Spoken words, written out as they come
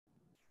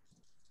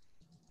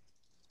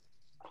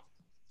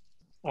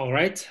All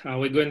right,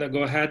 we're going to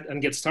go ahead and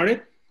get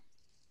started.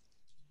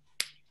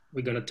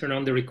 We're going to turn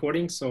on the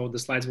recording so the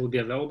slides will be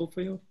available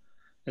for you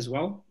as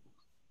well.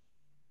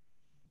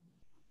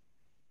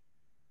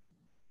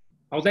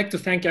 I would like to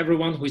thank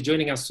everyone who is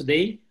joining us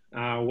today.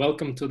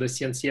 Welcome to the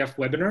CNCF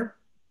webinar,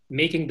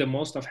 Making the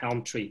Most of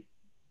Helm 3.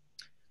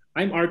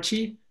 I'm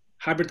Archie,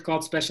 Hybrid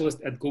Cloud Specialist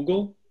at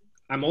Google.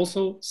 I'm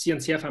also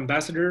CNCF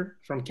Ambassador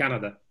from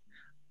Canada.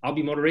 I'll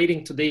be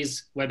moderating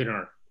today's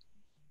webinar.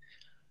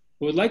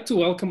 We would like to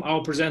welcome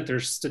our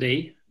presenters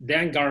today,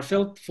 Dan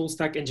Garfield, Full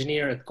Stack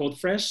Engineer at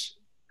CodeFresh,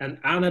 and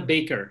Anna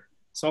Baker,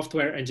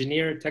 Software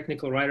Engineer,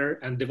 Technical Writer,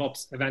 and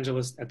DevOps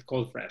Evangelist at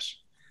CodeFresh.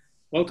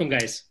 Welcome,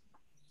 guys.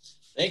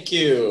 Thank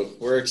you.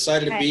 We're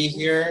excited to be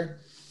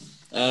here.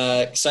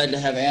 Excited to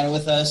have Anna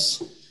with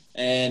us,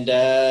 and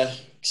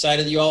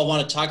excited that you all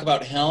want to talk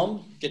about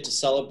Helm, get to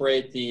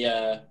celebrate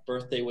the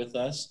birthday with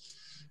us.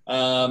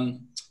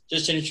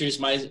 Just to introduce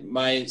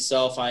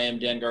myself, I am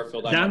Dan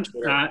Garfield. I'm on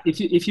Twitter.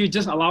 If you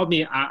just allow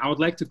me, I would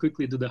like to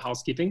quickly do the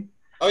housekeeping.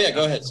 Oh yeah,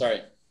 go ahead,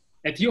 sorry.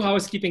 A few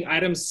housekeeping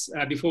items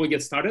before we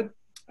get started.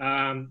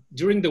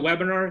 During the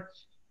webinar,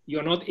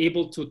 you're not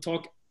able to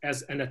talk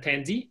as an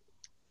attendee.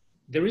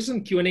 There is a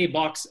Q&A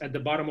box at the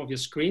bottom of your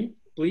screen.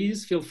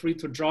 Please feel free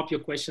to drop your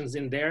questions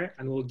in there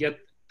and we'll get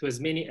to as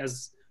many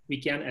as we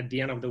can at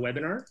the end of the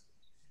webinar.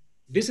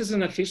 This is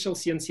an official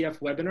CNCF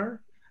webinar,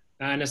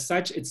 and as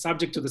such, it's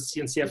subject to the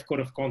CNCF Code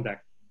of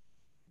Conduct.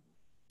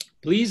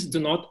 Please do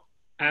not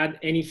add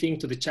anything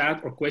to the chat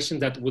or question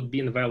that would be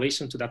in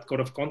violation to that Code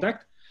of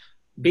Conduct.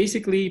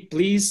 Basically,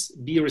 please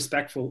be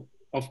respectful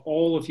of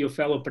all of your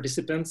fellow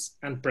participants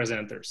and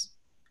presenters.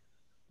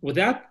 With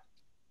that,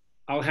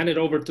 I'll hand it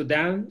over to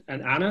Dan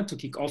and Anna to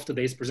kick off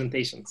today's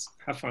presentations.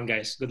 Have fun,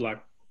 guys. Good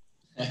luck.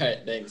 All right,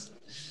 thanks.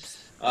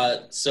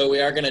 So we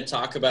are going to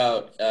talk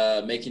about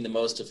making the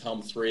most of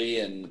Helm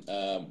 3, and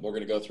we're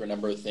going to go through a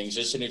number of things.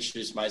 Just to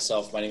introduce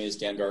myself, my name is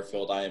Dan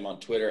Garfield. I am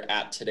on Twitter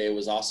at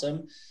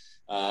 @TodayWasAwesome.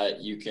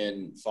 You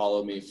can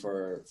follow me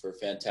for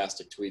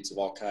fantastic tweets of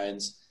all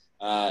kinds.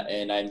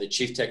 And I'm the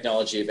Chief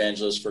Technology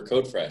Evangelist for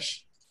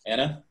CodeFresh.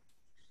 Anna?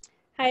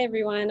 Hi,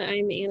 everyone.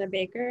 I'm Anna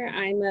Baker.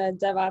 I'm a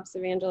DevOps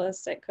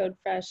Evangelist at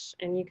CodeFresh,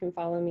 and you can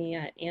follow me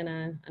at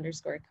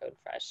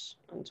Anna_CodeFresh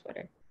on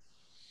Twitter.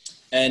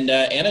 And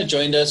Anna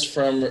joined us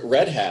from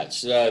Red Hat.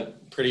 She's a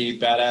pretty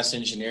badass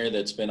engineer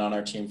that's been on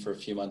our team for a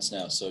few months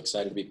now. So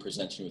excited to be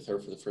presenting with her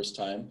for the first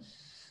time.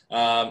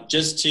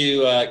 Just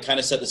to kind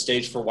of set the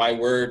stage for why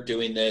we're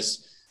doing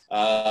this,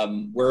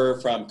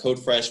 we're from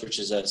CodeFresh, which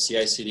is a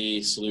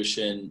CI/CD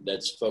solution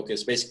that's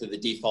focused, basically the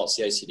default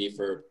CI/CD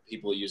for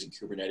people using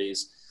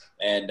Kubernetes.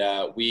 And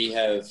we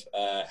have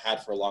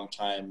had for a long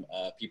time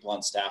people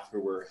on staff who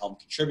were Helm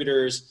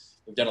contributors.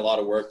 We've done a lot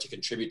of work to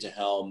contribute to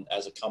Helm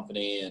as a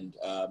company, and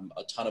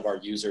a ton of our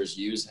users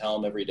use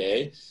Helm every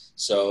day.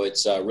 So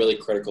it's really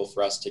critical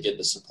for us to get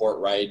the support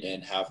right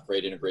and have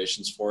great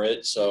integrations for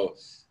it. So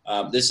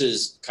this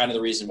is kind of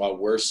the reason why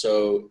we're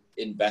so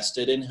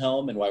invested in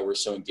Helm and why we're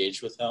so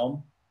engaged with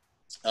Helm.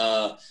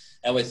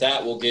 And with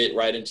that, we'll get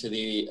right into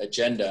the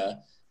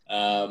agenda.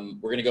 We're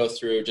going to go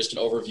through just an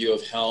overview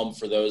of Helm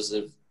for those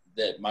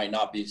that might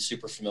not be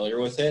super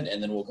familiar with it,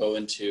 and then we'll go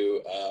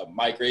into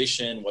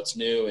migration, what's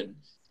new, and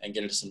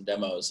get into some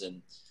demos.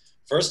 And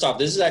first off,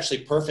 this is actually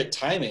perfect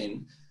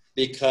timing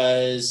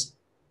because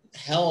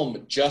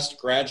Helm just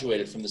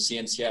graduated from the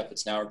CNCF.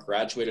 It's now a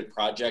graduated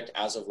project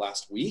as of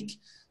last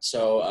week.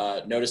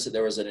 So notice that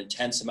there was an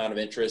intense amount of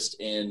interest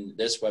in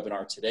this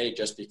webinar today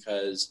just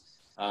because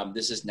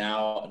this is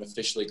now an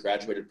officially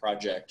graduated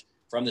project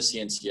from the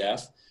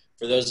CNCF.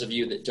 For those of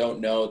you that don't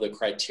know the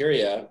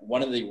criteria,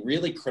 one of the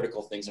really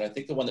critical things, and I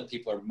think the one that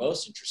people are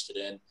most interested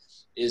in,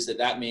 is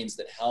that means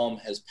that Helm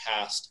has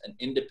passed an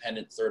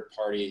independent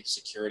third-party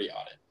security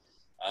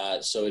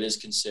audit. So it is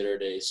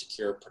considered a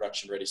secure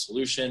production-ready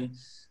solution.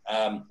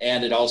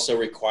 And it also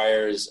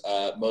requires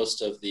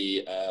most of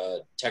the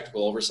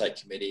technical oversight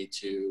committee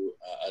to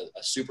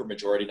a super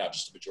majority, not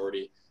just a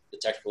majority. The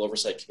technical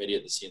oversight committee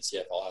at the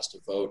CNCF all has to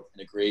vote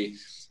and agree.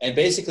 And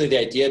basically the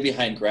idea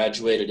behind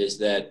graduated is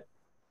that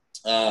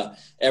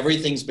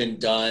everything's been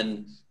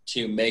done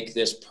to make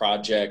this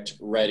project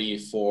ready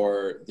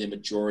for the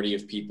majority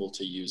of people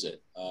to use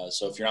it.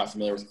 So if you're not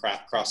familiar with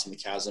crossing the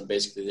chasm,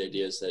 basically the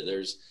idea is that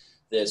there's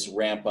this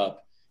ramp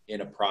up in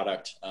a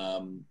product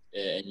and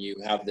you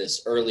have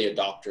this early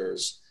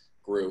adopters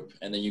group,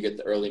 and then you get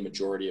the early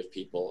majority of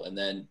people, and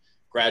then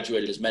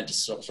graduated is meant to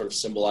sort of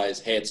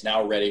symbolize, hey, it's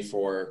now ready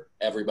for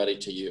everybody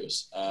to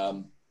use.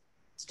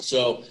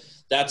 So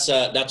that's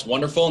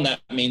wonderful, and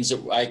that means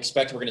that I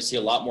expect we're going to see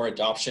a lot more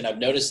adoption. I've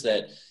noticed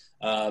that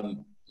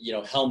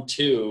Helm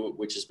 2,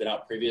 which has been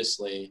out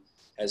previously,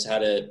 has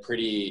had a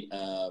pretty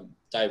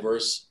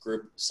diverse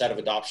group set of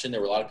adoption.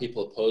 There were a lot of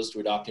people opposed to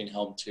adopting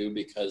Helm 2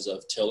 because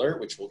of Tiller,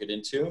 which we'll get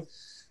into.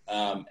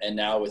 And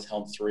now with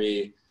Helm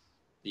 3,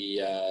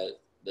 the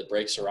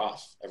brakes are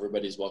off.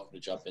 Everybody's welcome to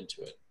jump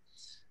into it.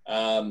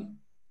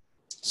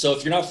 So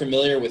if you're not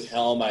familiar with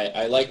Helm,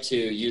 I like to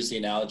use the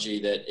analogy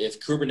that if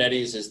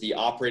Kubernetes is the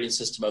operating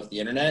system of the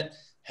internet,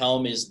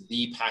 Helm is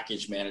the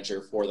package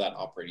manager for that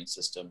operating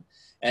system.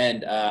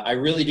 And I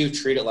really do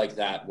treat it like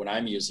that when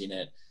I'm using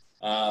it.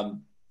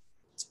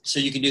 So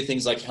you can do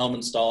things like Helm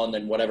install and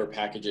then whatever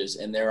packages.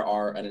 And there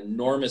are an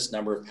enormous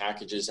number of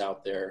packages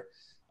out there,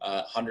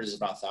 hundreds if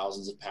not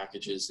thousands of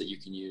packages that you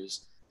can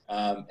use.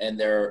 And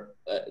they're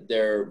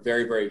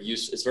very, very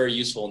useful. It's very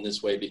useful in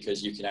this way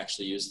because you can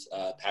actually use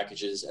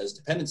packages as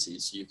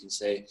dependencies. So you can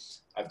say,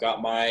 I've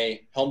got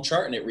my Helm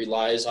chart and it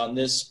relies on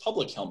this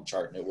public Helm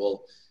chart, and it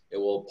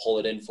will pull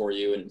it in for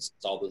you and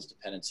install those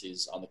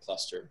dependencies on the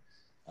cluster.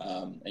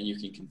 And you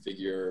can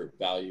configure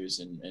values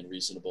and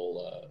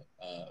reasonable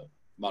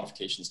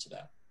modifications to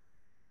that.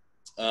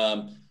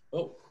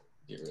 Oh,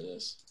 get rid of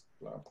this.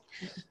 Wow.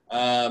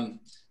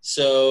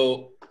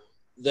 So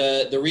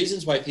the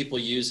reasons why people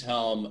use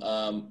Helm,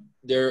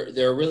 there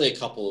are really a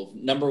couple of.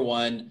 Number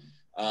one,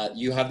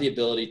 you have the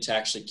ability to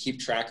actually keep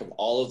track of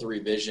all of the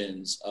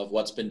revisions of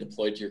what's been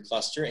deployed to your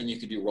cluster, and you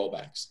can do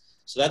rollbacks.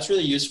 So that's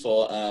really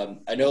useful.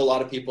 I know a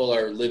lot of people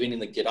are living in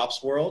the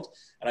GitOps world,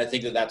 and I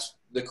think that that's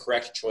the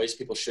correct choice.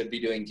 People should be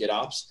doing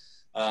GitOps.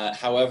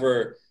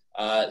 However,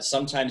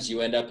 sometimes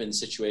you end up in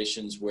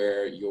situations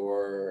where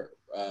your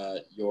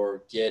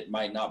Git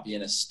might not be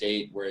in a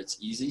state where it's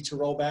easy to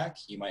roll back.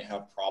 You might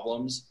have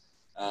problems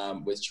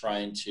with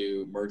trying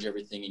to merge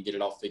everything and get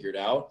it all figured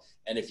out.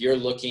 And if you're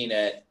looking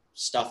at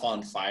stuff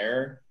on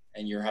fire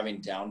and you're having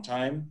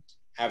downtime,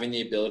 having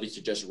the ability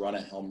to just run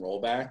a Helm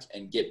rollback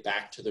and get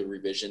back to the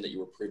revision that you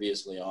were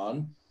previously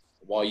on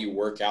while you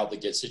work out the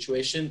Git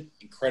situation,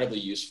 incredibly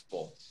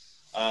useful.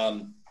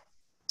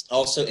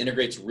 Also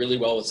integrates really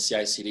well with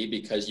CI/CD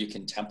because you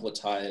can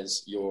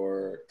templatize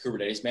your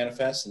Kubernetes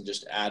manifest and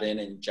just add in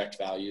and inject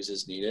values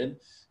as needed,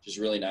 which is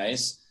really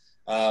nice.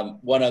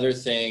 One other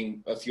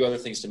thing, a few other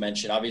things to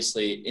mention.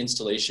 Obviously,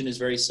 installation is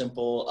very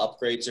simple.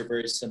 Upgrades are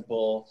very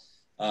simple.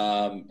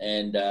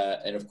 And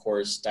of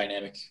course,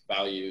 dynamic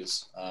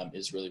values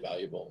is really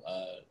valuable,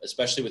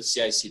 especially with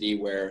CI/CD,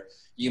 where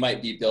you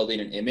might be building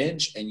an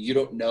image and you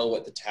don't know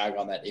what the tag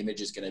on that image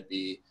is going to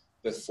be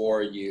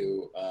before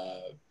you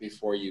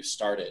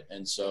start it.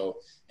 And so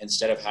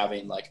instead of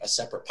having like a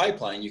separate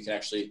pipeline, you can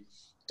actually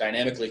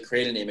dynamically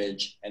create an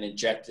image and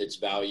inject its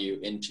value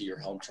into your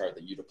Helm chart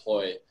that you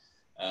deploy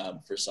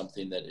for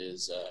something that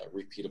is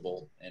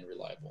repeatable and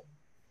reliable.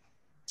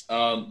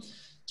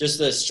 Just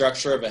the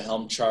structure of a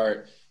Helm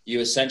chart,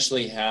 you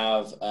essentially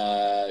have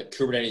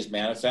Kubernetes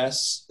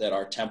manifests that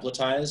are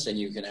templatized, and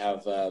you can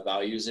have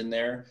values in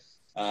there.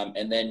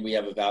 And then we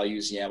have a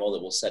values YAML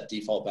that will set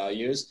default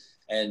values.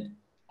 And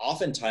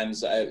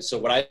oftentimes, so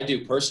what I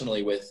do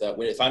personally with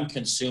if I'm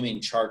consuming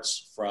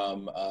charts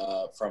from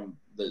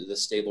the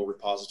stable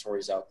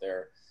repositories out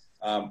there,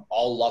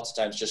 I'll lots of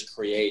times just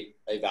create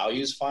a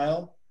values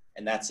file,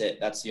 and that's it.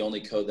 That's the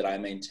only code that I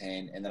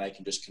maintain, and then I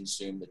can just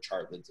consume the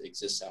chart that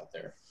exists out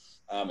there.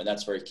 And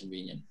that's very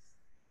convenient.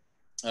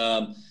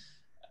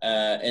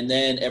 And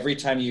then every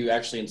time you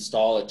actually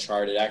install a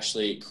chart, it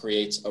actually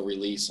creates a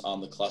release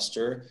on the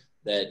cluster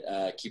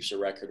that keeps a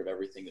record of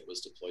everything that was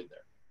deployed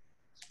there.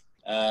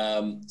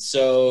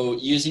 So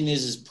using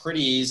these is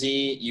pretty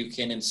easy. You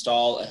can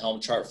install a Helm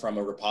chart from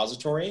a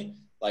repository,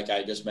 like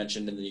I just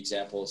mentioned in the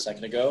example a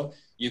second ago.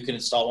 You can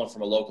install one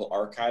from a local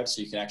archive,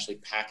 so you can actually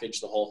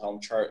package the whole Helm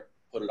chart,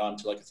 put it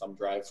onto like a thumb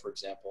drive, for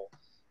example,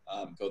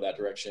 go that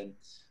direction.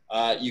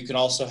 You can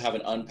also have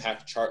an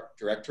unpacked chart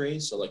directory.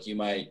 So like you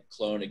might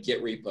clone a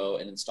Git repo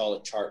and install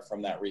a chart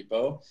from that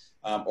repo,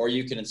 or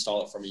you can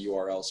install it from a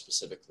URL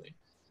specifically.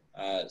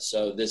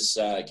 So this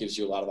gives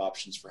you a lot of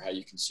options for how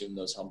you consume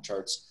those Helm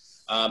charts.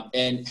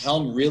 And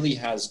Helm really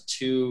has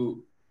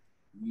two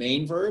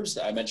main verbs.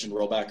 I mentioned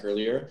rollback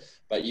earlier,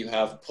 but you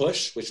have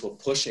push, which will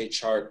push a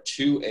chart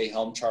to a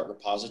Helm chart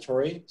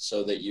repository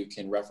so that you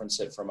can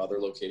reference it from other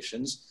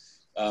locations.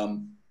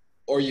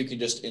 Or you can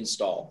just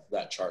install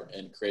that chart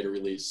and create a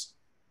release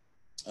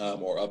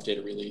or update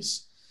a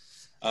release.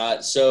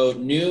 So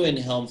new in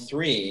Helm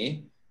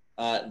 3,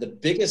 the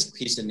biggest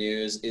piece of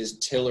news is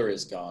Tiller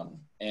is gone.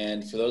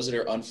 And for those that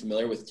are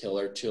unfamiliar with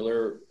Tiller,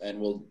 and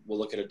we'll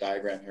look at a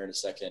diagram here in a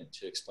second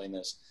to explain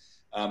this.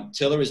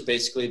 Tiller is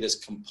basically this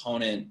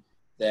component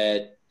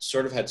that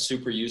sort of had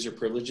super user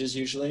privileges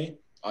usually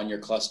on your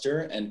cluster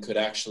and could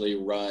actually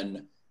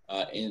run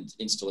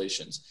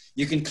installations.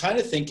 You can kind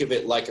of think of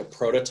it like a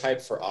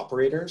prototype for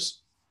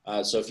operators.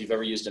 So if you've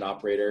ever used an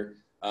operator,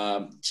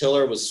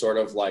 Tiller was sort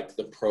of like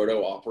the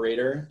proto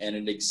operator, and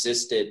it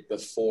existed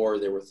before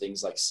there were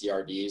things like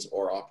CRDs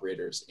or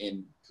operators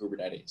in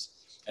Kubernetes.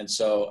 And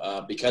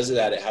so because of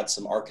that, it had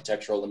some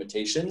architectural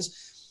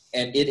limitations,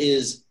 and it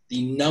is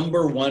the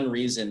number one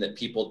reason that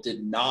people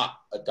did not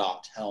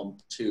adopt Helm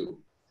 2.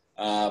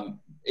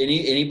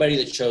 Anybody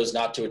that chose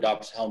not to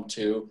adopt Helm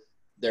 2,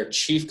 their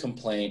chief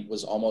complaint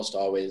was almost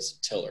always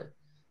Tiller.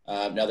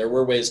 Now, there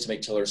were ways to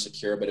make Tiller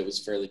secure, but it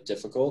was fairly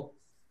difficult.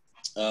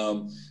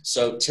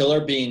 So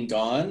Tiller being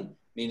gone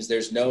means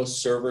there's no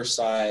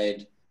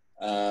server-side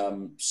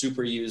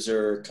super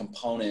user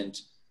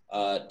component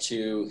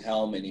to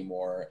Helm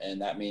anymore,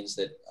 and that means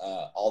that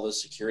all the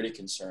security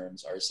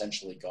concerns are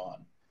essentially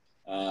gone.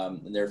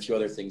 And there are a few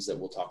other things that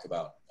we'll talk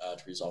about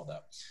to resolve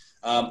that.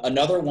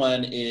 Another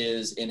one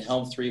is in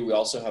Helm 3, we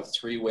also have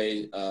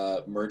three-way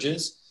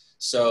merges.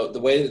 So the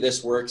way that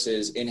this works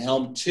is in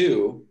Helm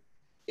 2,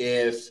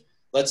 if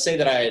let's say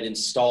that I had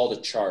installed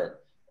a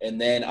chart and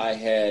then I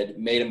had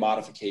made a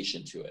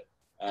modification to it.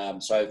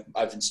 So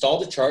I've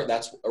installed a chart,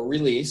 that's a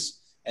release,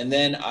 and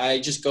then I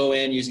just go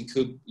in using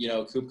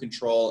kube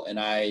control and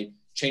I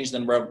change the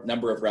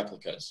number of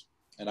replicas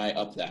and I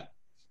up that.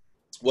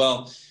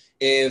 Well,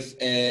 if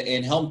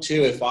in Helm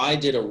 2, if I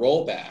did a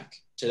rollback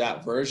to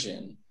that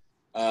version,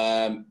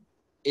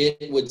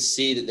 it would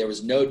see that there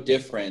was no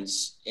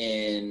difference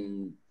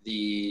in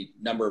the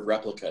number of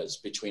replicas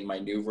between my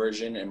new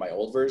version and my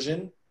old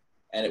version,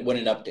 and it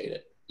wouldn't update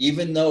it,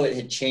 even though it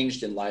had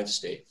changed in live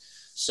state.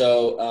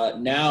 So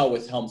now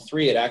with Helm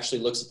 3, it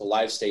actually looks at the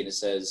live state and it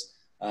says,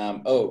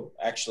 oh,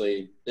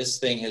 actually, this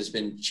thing has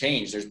been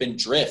changed. There's been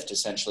drift,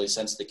 essentially,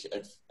 since the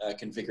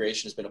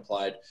configuration has been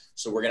applied.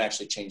 So we're going to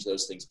actually change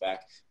those things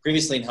back.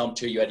 Previously in Helm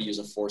 2, you had to use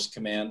a force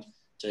command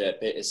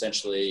to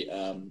essentially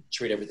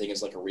treat everything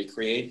as like a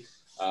recreate,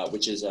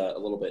 which is a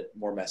little bit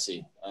more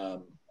messy,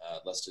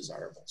 less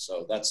desirable.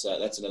 So that's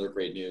another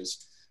great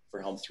news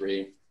for Helm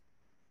 3.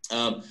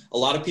 A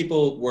lot of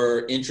people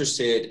were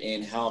interested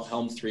in how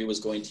Helm 3 was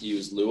going to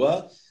use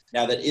Lua.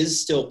 Now that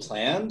is still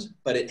planned,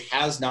 but it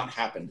has not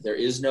happened. There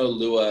is no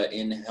Lua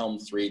in Helm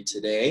 3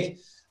 today.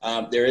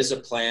 There is a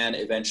plan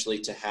eventually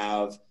to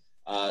have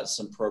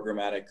some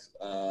programmatic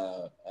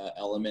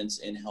elements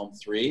in Helm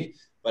 3,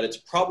 but it's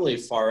probably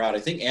far out. I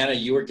think, Anna,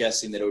 you were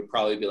guessing that it would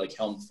probably be like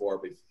Helm 4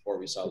 before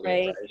we saw Lua,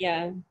 right?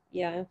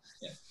 Yeah.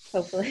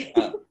 Hopefully.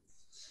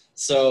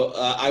 So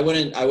I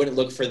wouldn't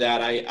look for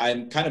that.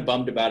 I'm kind of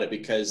bummed about it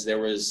because there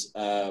was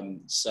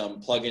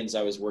some plugins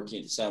I was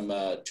working, some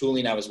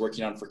tooling I was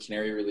working on for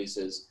Canary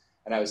releases.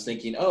 And I was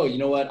thinking, oh, you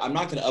know what? I'm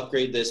not going to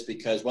upgrade this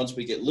because once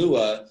we get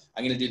Lua,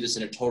 I'm going to do this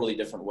in a totally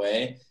different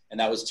way. And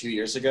that was 2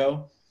 years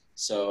ago.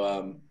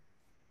 So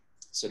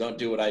so don't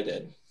do what I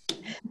did.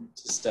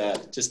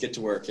 Just get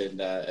to work and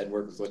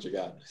work with what you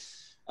got.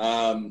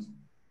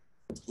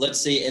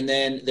 Let's see, and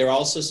then there are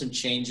also some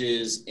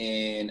changes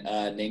in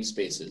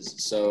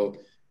namespaces. So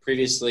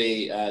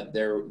previously,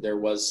 there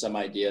was some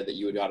idea that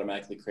you would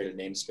automatically create a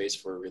namespace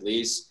for a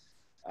release.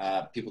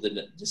 People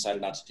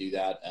decided not to do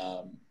that.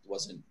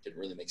 Didn't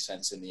really make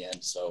sense in the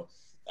end. So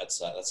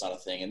that's not a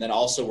thing. And then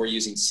also we're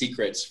using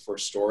secrets for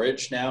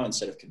storage now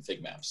instead of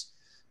config maps.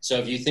 So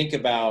if you think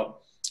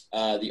about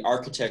the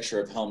architecture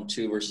of Helm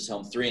 2 versus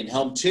Helm 3, in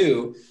Helm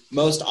 2,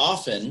 most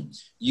often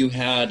you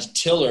had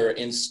tiller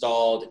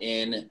installed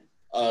in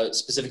a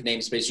specific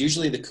namespace,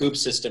 usually the kube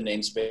system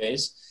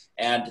namespace,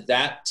 and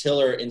that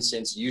tiller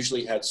instance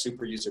usually had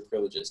super user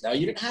privileges. Now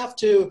you didn't have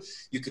to,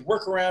 you could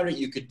work around it,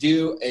 you could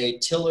do a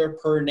tiller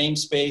per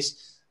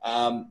namespace,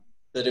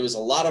 but it was a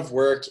lot of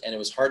work and it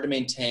was hard to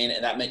maintain,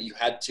 and that meant you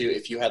had to,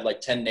 if you had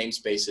like 10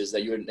 namespaces,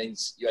 that you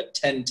had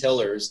 10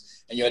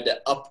 tillers, and you had to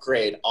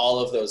upgrade all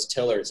of those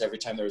tillers every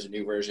time there was a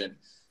new version,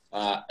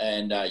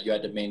 and you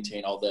had to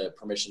maintain all the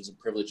permissions and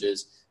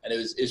privileges, and it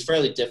was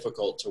fairly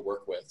difficult to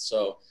work with.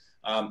 So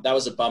that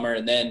was a bummer.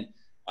 And then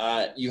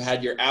you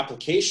had your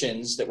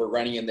applications that were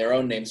running in their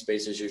own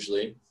namespaces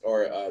usually,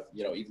 or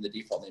even the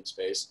default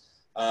namespace.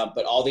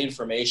 But all the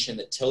information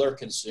that tiller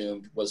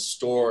consumed was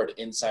stored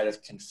inside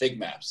of config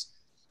maps.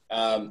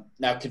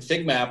 Now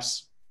config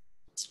maps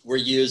were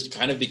used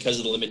kind of because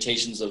of the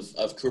limitations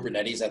of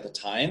Kubernetes at the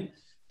time,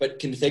 but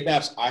config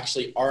maps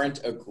actually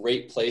aren't a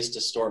great place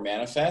to store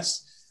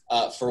manifests.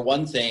 For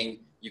one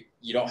thing,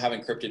 you don't have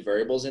encrypted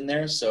variables in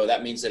there. So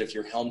that means that if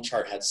your Helm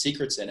chart had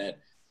secrets in it,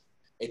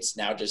 it's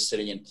now just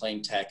sitting in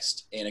plain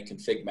text in a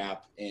config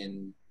map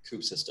in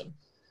kube system.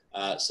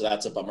 So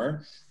that's a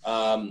bummer.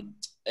 And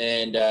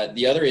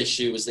the other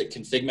issue is that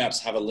config maps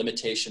have a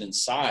limitation in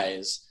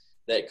size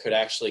that could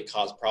actually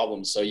cause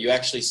problems. So you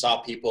actually saw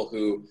people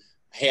who,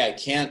 hey, I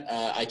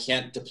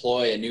can't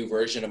deploy a new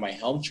version of my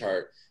Helm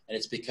chart, and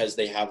it's because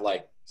they have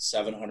like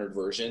 700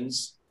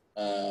 versions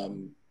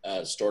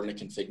stored in a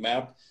config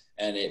map,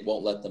 and it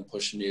won't let them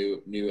push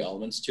new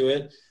elements to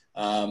it.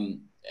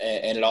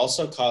 And it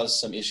also caused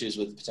some issues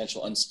with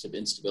potential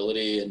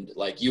instability, and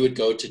like you would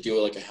go to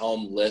do like a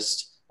Helm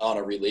list on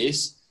a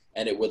release,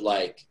 and it would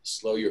like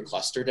slow your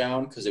cluster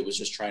down because it was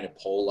just trying to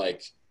pull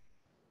like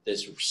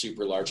this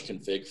super large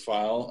config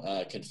file,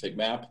 config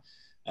map.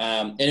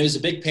 And it was a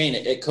big pain.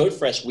 At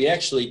CodeFresh, we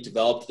actually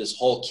developed this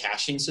whole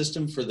caching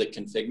system for the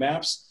config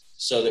maps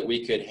so that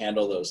we could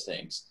handle those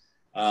things.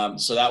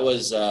 So that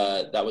was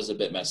a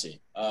bit messy.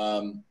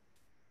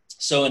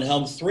 So in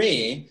Helm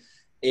 3,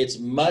 it's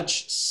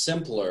much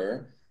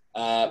simpler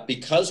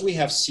because we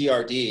have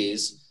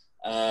CRDs.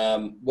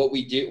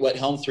 What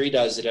Helm 3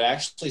 does, it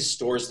actually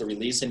stores the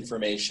release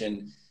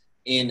information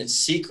in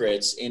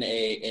secrets in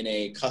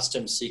a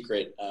custom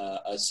secret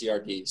a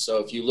CRD. So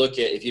if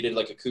you did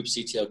like a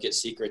kubectl get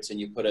secrets and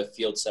you put a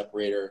field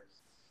separator,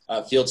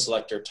 field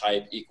selector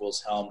type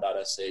equals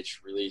helm.sh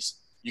release,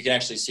 you can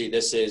actually see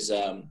this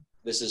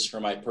is for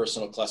my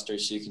personal cluster,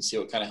 so you can see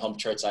what kind of Helm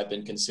charts I've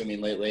been consuming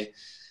lately.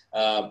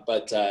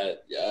 but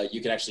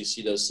you can actually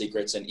see those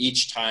secrets, and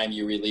each time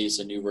you release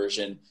a new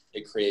version,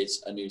 it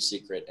creates a new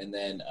secret. And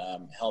then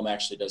Helm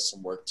actually does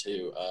some work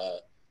to,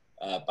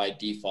 by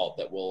default,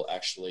 that will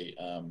actually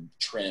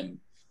trim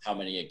how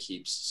many it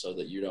keeps so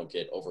that you don't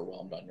get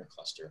overwhelmed on your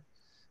cluster.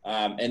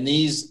 And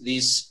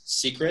these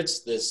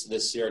secrets, this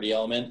CRD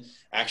element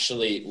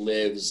actually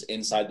lives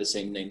inside the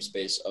same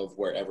namespace of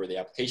wherever the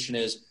application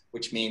is,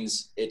 which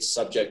means it's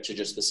subject to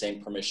just the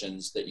same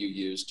permissions that you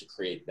use to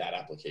create that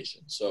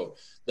application. So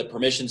the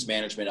permissions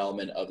management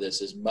element of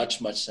this is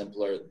much, much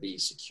simpler. The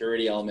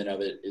security element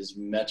of it is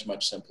much,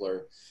 much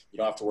simpler. You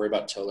don't have to worry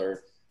about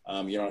tiller.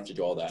 You don't have to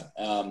do all that.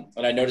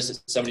 And I noticed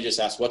that somebody just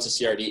asked, what's a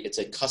CRD? It's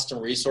a custom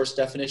resource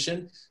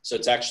definition. So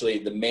it's actually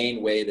the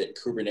main way that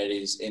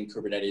in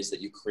Kubernetes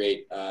that you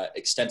create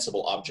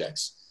extensible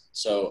objects.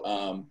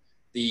 So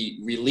the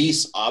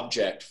release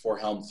object for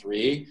Helm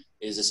 3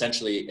 is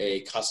essentially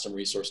a custom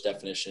resource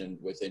definition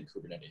within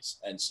Kubernetes.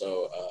 And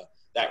so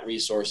that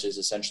resource is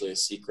essentially a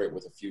secret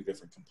with a few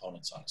different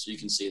components on it. So you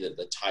can see that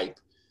the type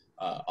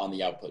on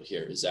the output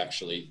here is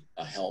actually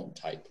a Helm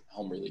type,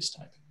 Helm release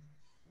type.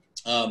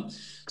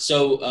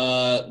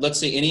 Let's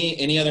see,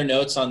 any other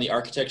notes on the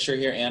architecture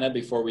here, Anna,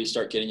 before we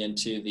start getting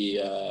into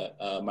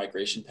the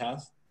migration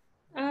path?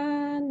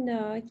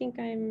 No, I think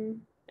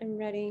I'm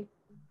ready.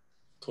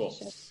 Cool.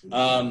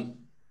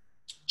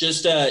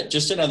 Just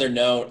another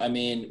note. I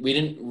mean, we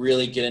didn't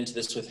really get into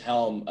this with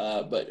Helm,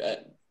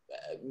 but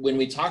when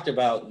we talked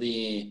about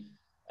the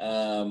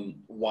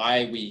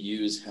why we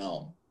use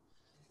Helm,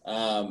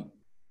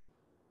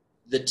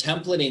 the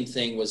templating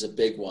thing was a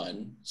big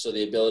one. So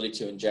the ability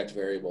to inject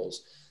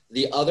variables.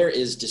 The other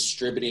is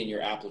distributing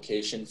your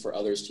application for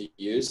others to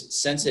use.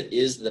 Since it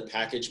is the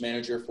package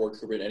manager for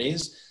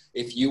Kubernetes,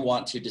 if you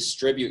want to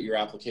distribute your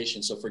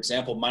application. So for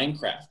example,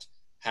 Minecraft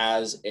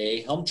has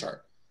a Helm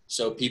chart.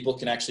 So people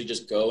can actually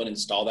just go and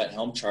install that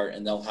Helm chart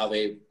and they'll have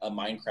a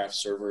Minecraft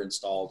server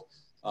installed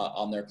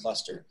on their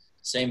cluster.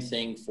 Same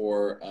thing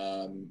for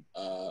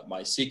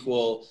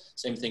MySQL,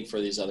 same thing for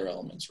these other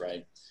elements,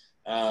 right?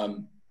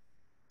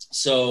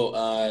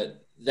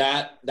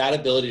 That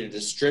ability to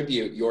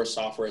distribute your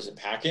software as a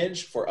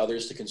package for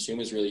others to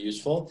consume is really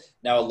useful.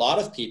 Now, a lot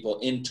of people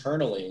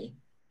internally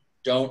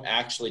don't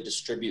actually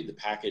distribute the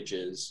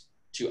packages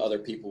to other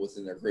people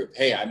within their group.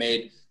 Hey, I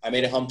made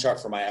a Helm chart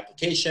for my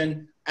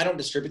application. I don't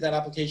distribute that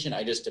application.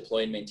 I just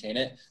deploy and maintain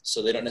it.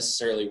 So they don't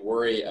necessarily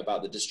worry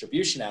about the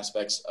distribution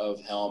aspects of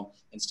Helm.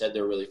 Instead,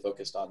 they're really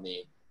focused on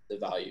the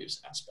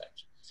values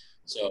aspect.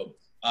 So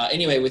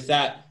anyway, with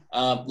that,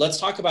 let's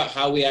talk about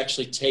how we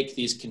actually take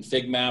these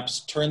config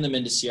maps, turn them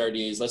into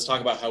CRDs. Let's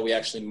talk about how we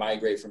actually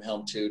migrate from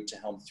Helm 2 to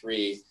Helm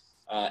 3.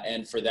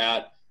 And for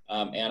that,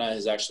 Anna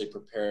has actually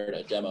prepared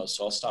a demo.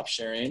 So I'll stop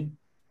sharing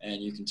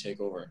and you can take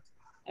over.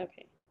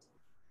 Okay.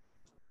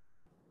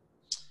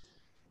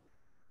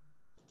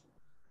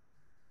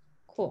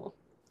 Cool.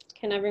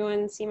 Can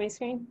everyone see my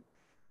screen?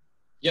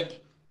 Yep,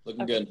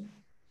 looking good.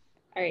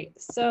 All right,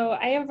 so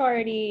I have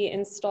already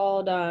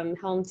installed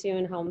Helm 2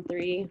 and Helm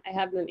 3. I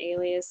have them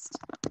aliased.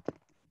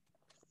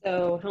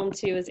 So Helm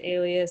 2 is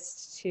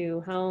aliased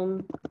to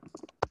Helm,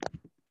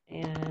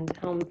 and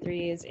Helm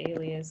 3 is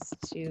aliased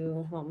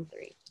to Helm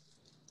 3.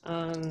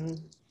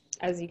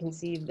 As you can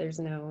see, there's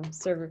no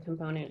server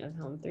component of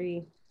Helm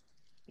 3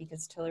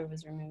 because tiller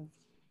was removed.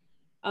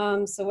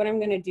 So what I'm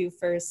going to do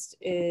first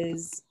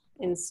is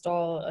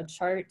install a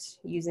chart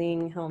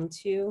using Helm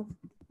 2.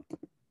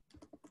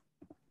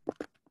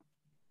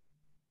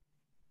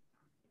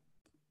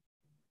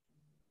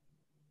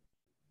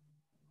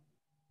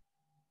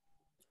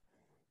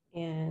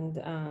 And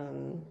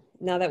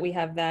now that we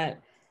have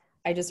that,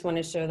 I just want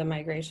to show the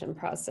migration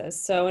process.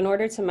 So in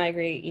order to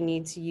migrate, you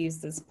need to use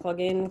this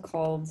plugin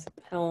called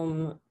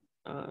Helm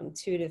 2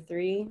 to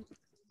 3.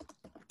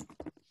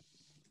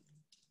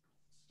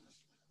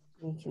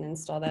 You can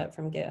install that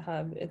from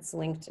GitHub. It's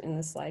linked in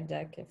the slide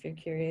deck if you're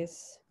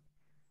curious.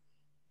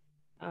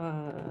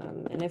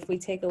 And if we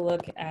take a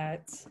look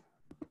at,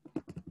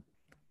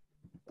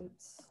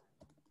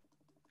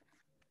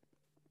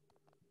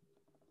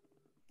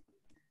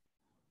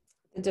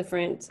 the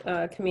different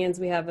commands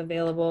we have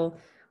available,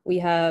 we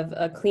have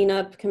a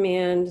cleanup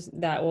command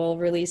that will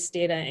release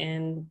data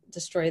and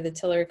destroy the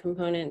tiller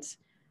component.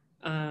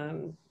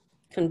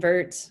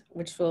 Convert,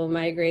 which will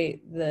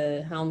migrate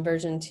the Helm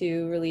version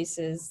 2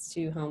 releases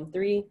to Helm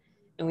 3.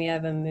 And we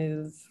have a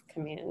move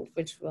command,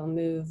 which will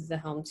move the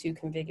Helm 2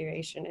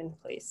 configuration in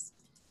place.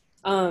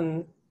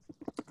 One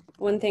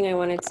thing I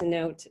wanted to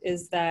note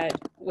is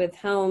that with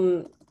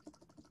Helm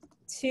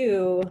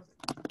 2,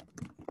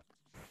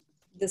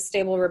 the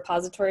stable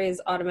repository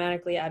is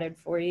automatically added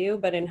for you,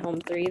 but in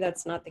Helm 3,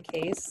 that's not the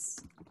case.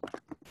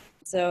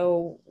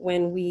 So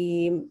when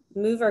we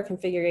move our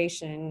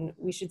configuration,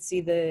 we should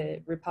see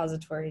the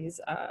repositories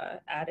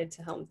added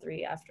to Helm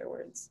 3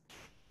 afterwards.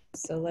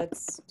 So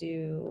let's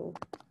do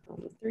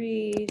Helm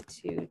 3,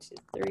 2 to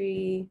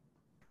 3,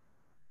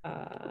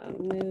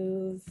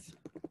 move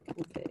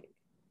config.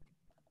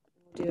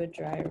 We'll do a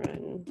dry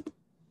run.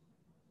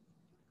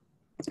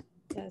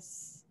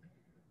 Yes.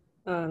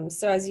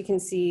 So as you can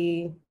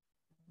see,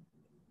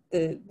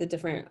 the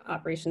different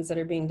operations that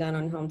are being done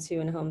on Helm 2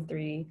 and Helm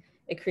 3,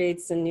 it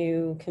creates a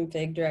new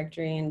config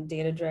directory and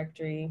data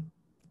directory.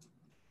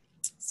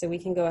 So we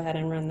can go ahead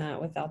and run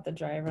that without the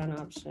dry run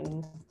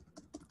option.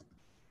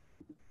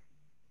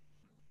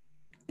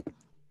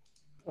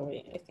 Oh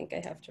wait, I think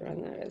I have to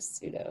run that as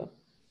sudo.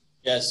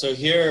 Yeah, so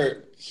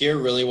here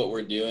really what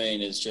we're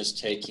doing is just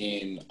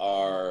taking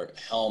our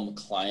Helm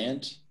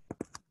client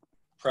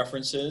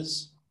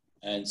preferences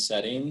and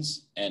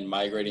settings and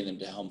migrating them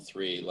to Helm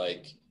 3.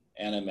 Like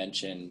Anna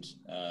mentioned,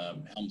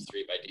 Helm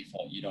 3 by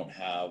default, you don't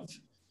have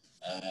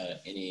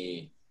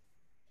any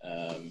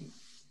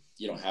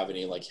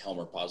like Helm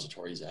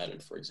repositories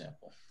added, for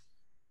example.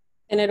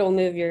 And it'll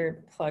move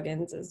your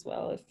plugins as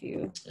well if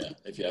you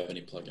have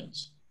any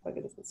plugins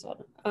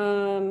installed.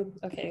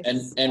 Okay.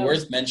 And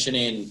worth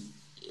mentioning,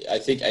 I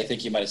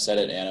think you might have said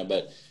it, Anna,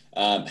 but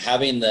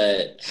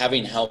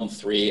having Helm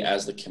 3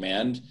 as the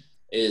command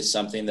is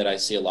something that I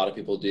see a lot of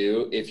people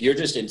do. If you're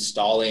just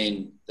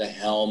installing the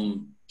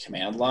Helm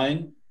command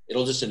line,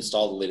 it'll just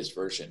install the latest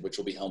version, which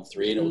will be Helm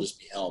 3, and it'll just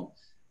be Helm.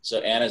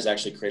 So Anna's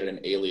actually created an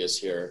alias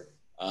here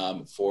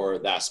for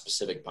that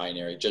specific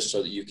binary, just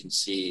so that you can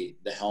see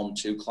the Helm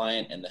 2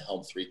 client and the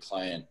Helm 3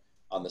 client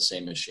on the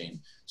same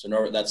machine. So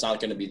that's not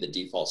going to be the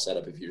default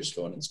setup if you just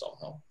go and install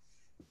Helm.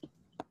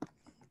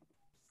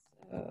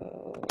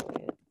 So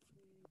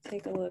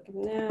take a look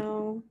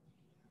now.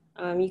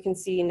 You can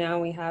see now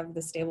we have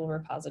the stable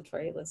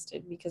repository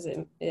listed because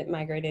it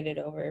migrated it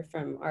over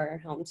from our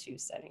Helm 2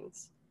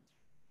 settings.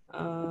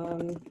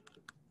 Helm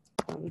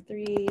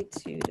 3,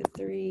 2 to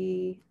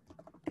 3.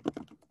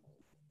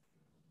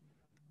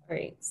 All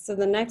right, so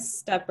the next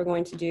step we're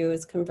going to do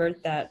is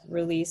convert that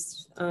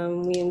release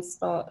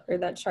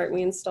that chart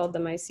we installed, the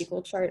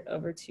MySQL chart,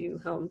 over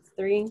to Helm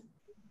 3.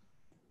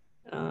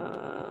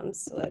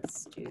 So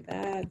let's do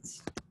that,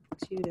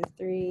 2 to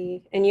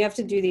 3. And you have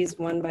to do these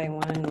one by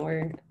one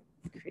or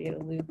create a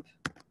loop.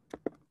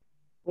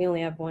 We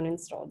only have one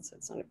installed, so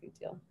it's not a big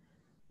deal.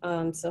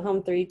 So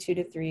Helm 3, 2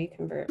 to 3,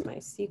 convert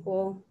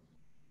MySQL.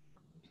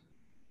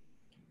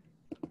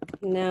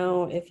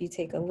 Now, if you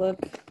take a look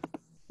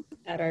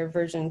at our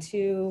version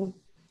 2,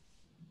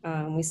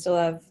 we still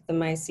have the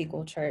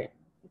MySQL chart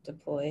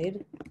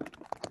deployed.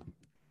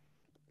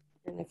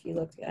 And if you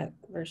look at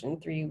version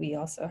 3, we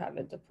also have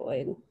it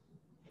deployed.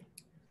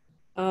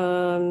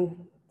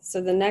 So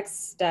the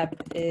next step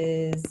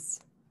is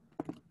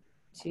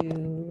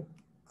to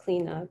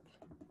clean up.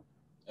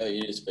 Oh,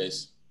 you need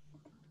space.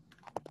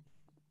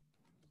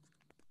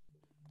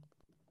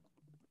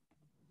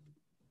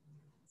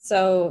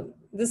 So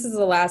this is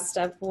the last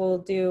step we'll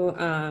do.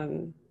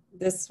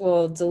 This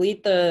will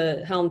delete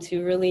the Helm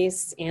 2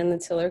 release and the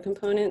tiller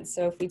component.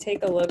 So if we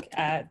take a look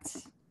at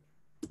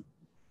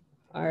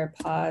our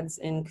pods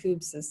in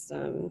kube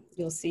system,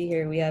 you'll see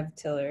here we have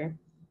tiller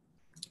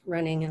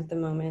running at the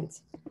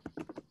moment.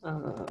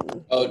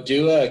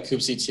 Do a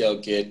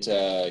kubectl git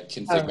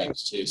config right.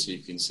 maps too, so you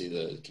can see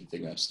the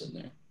config maps in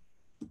there.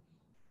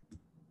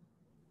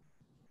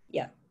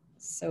 Yeah,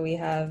 so we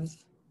have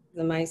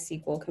the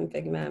MySQL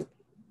config map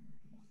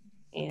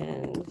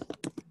and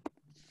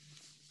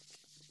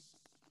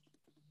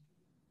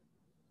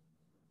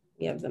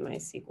we have the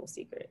MySQL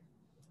secret.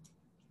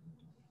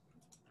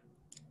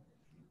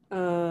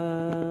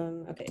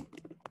 Okay,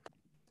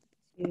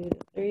 2 to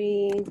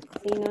 3,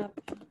 clean up.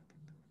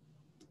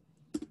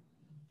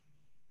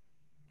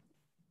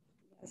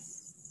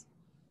 Yes.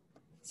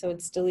 So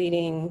it's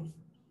deleting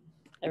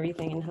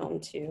everything in Helm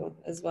 2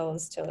 as well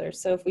as tiller.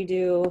 So if we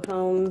do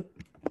Helm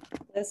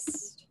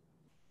list,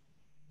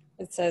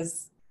 it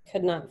says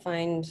could not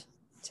find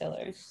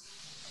tiller.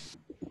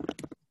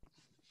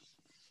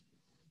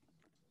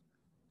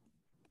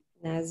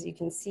 And as you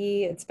can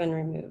see, it's been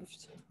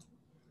removed.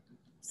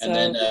 And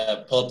then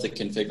pull up the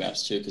config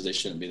maps too, because they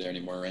shouldn't be there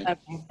anymore, right?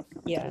 Okay,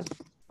 yeah.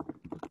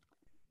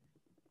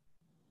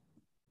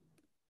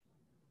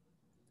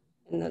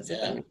 And those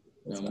have been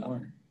no well.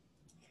 more.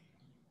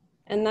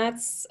 And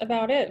that's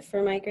about it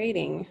for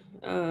migrating.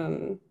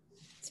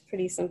 It's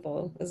pretty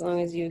simple as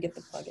long as you get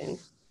the plugin.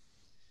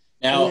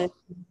 Now,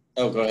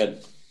 go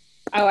ahead.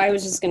 Oh, I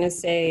was just gonna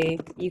say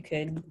you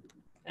could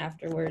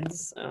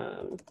afterwards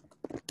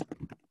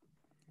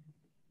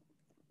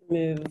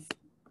remove.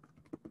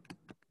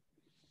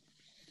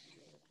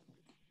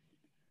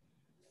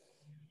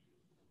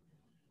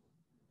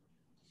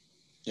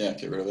 Yeah,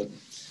 get rid of it.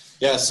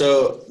 Yeah,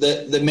 so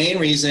the main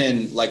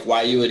reason, like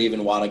why you would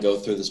even want to go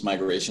through this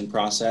migration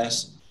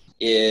process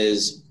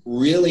is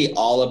really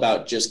all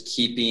about just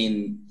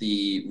keeping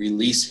the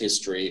release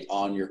history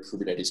on your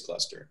Kubernetes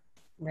cluster.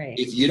 Right.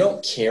 If you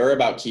don't care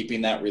about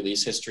keeping that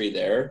release history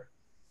there,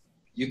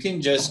 you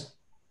can just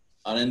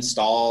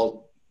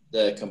uninstall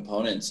the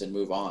components and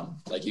move on.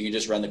 Like you can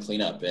just run the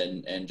cleanup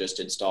and just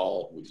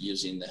install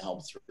using the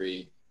Helm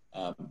 3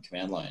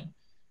 command line.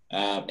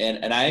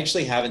 And I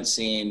actually haven't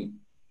seen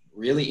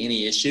really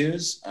any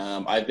issues.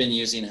 I've been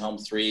using Helm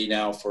 3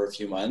 now for a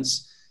few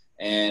months,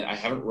 and I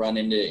haven't run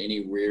into any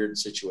weird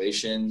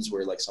situations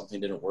where like something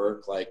didn't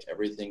work. Like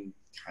everything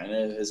kind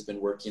of has been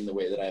working the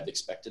way that I've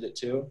expected it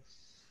to.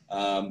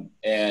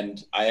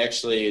 And I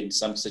actually, in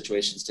some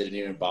situations, didn't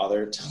even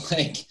bother to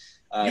like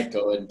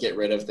go and get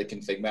rid of the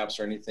config maps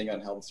or anything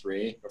on Helm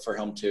 3 or for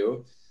Helm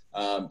 2.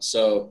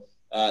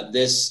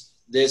 This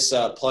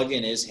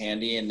plugin is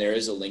handy, and there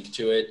is a link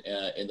to it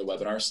in the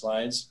webinar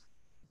slides.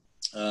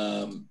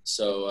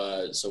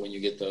 So when you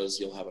get those,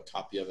 you'll have a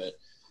copy of it.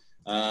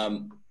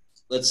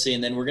 Let's see,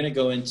 and then we're going to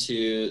go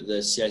into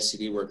the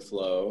CI/CD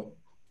workflow.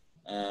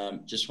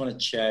 Just want to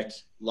check,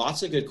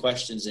 lots of good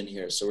questions in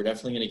here, so we're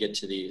definitely going to get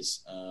to these.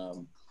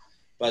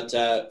 But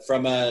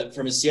from a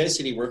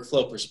CI/CD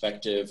workflow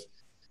perspective,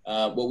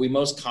 what we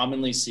most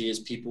commonly see is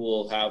people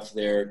will have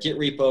their Git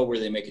repo where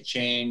they make a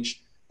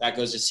change. That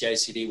goes to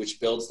CI/CD, which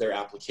builds their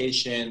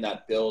application,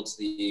 that builds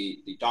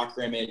the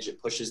Docker image.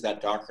 It pushes that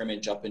Docker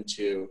image up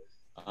into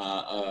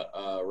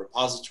a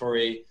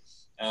repository.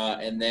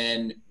 And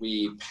then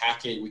we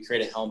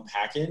create a Helm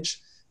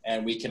package,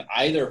 and we can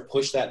either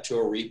push that to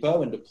a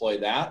repo and deploy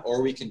that,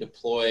 or we can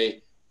deploy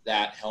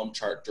that Helm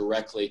chart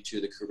directly to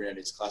the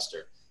Kubernetes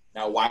cluster.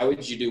 Now, why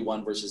would you do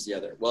one versus the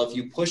other? Well, if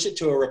you push it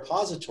to a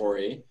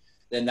repository,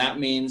 then that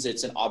means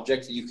it's an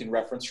object that you can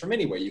reference from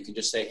anywhere. You can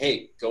just say,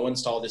 hey, go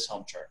install this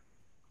Helm chart.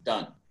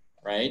 Done,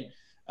 right?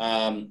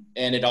 And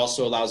it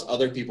also allows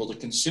other people to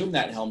consume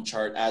that Helm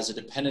chart as a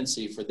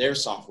dependency for their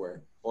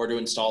software or to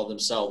install it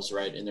themselves,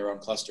 right, in their own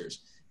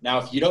clusters. Now,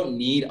 if you don't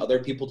need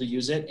other people to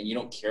use it and you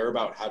don't care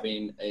about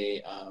having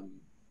a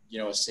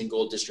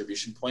single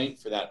distribution point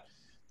for that,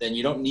 then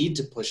you don't need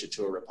to push it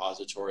to a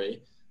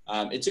repository.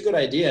 It's a good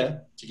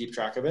idea to keep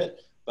track of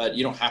it, but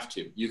you don't have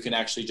to. You can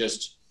actually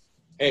just,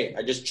 hey,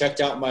 I just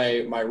checked out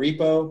my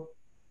repo,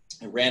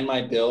 I ran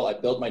my build, I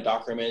built my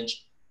Docker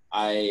image,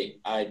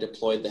 I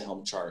deployed the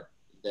Helm chart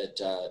that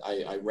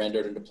I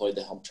rendered and deployed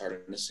the Helm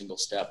chart in a single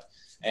step.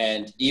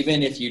 And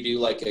even if you do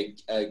like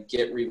a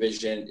Git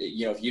revision,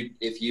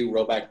 if you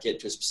roll back Git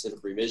to a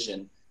specific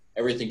revision,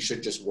 everything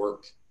should just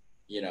work,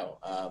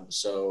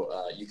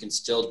 so you can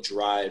still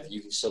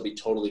you can still be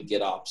totally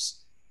GitOps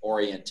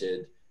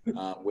oriented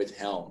with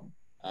Helm,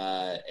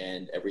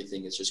 and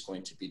everything is just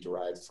going to be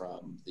derived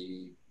from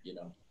the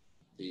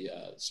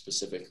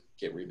specific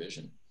Git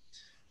revision.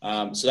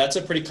 So that's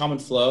a pretty common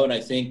flow, and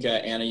I think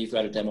Anna, you've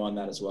got a demo on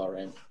that as well,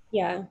 right?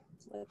 Yeah,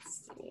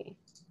 let's see.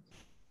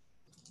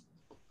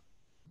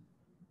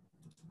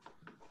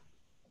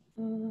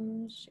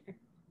 Sure.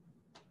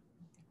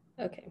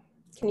 Okay,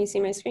 can you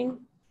see my screen?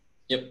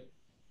 Yep.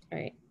 All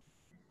right.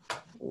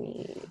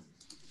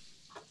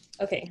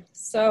 Okay,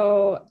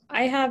 so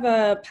I have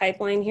a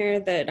pipeline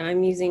here that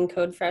I'm using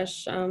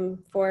CodeFresh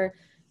for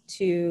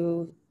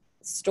to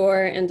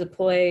store and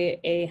deploy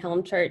a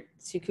Helm chart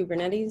to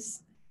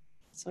Kubernetes.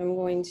 So I'm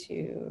going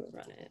to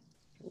run it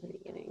from the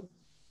beginning.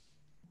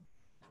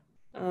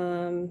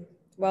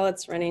 While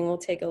it's running, we'll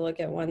take a look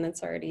at one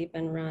that's already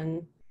been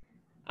run.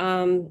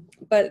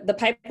 But the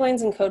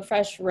pipelines in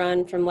CodeFresh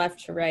run from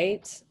left to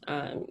right.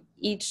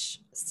 Each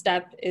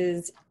step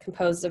is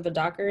composed of a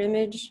Docker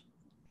image.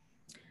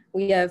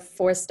 We have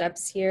 4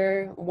 steps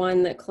here,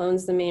 one that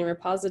clones the main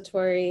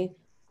repository,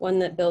 one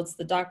that builds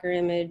the Docker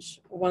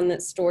image, one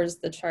that stores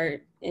the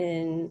chart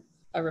in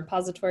a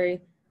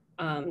repository,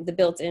 the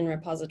built-in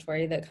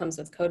repository that comes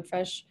with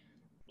CodeFresh,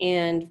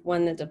 and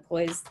one that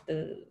deploys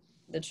the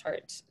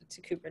chart to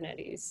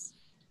Kubernetes.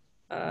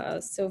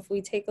 So if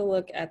we take a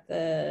look at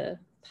the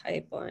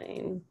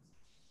pipeline.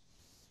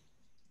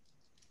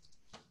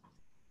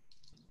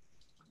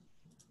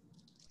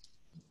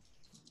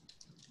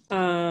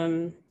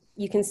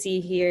 You can see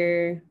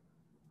here,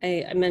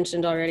 I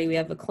mentioned already, we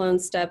have a clone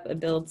step, a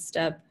build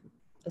step,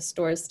 a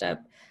store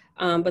step.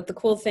 But the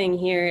cool thing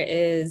here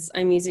is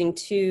I'm using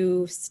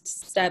 2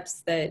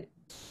 steps that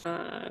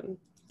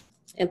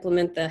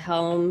implement the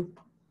Helm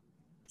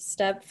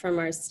step from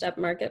our step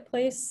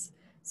marketplace.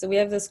 So we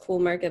have this cool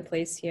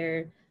marketplace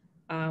here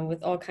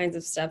with all kinds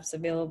of steps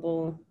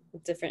available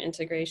with different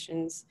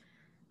integrations.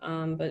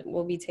 But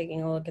we'll be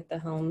taking a look at the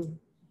Helm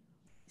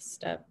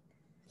step.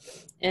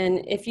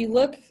 And if you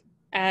look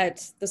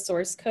at the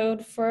source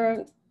code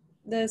for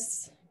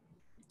this,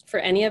 for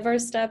any of our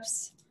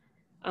steps,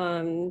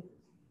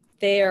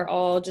 they are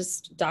all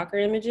just Docker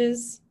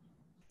images.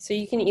 So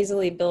you can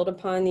easily build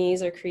upon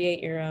these or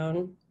create your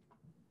own.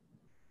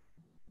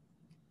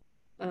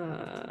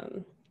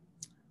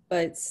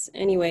 But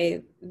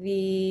anyway,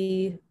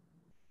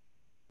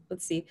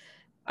 let's see,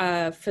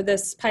 for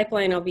this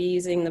pipeline, I'll be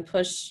using the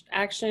push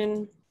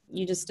action.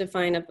 You just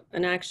define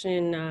an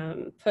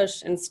action,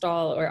 push,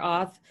 install, or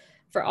auth.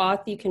 For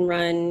auth, you can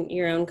run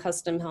your own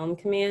custom Helm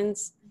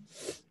commands,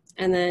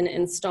 and then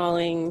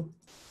installing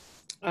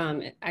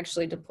it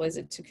actually deploys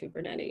it to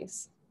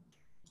Kubernetes.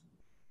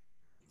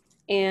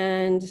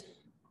 And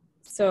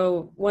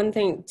so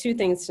 2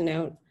 things to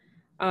note.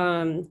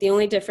 The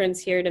only difference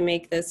here to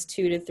make this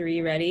 2 to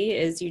 3 ready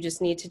is you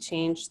just need to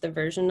change the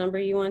version number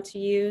you want to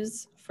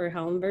use for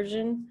Helm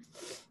version.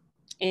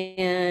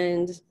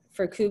 And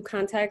for kube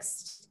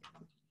context,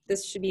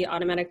 this should be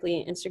automatically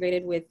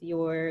integrated with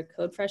your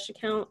CodeFresh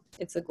account.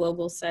 It's a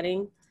global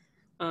setting.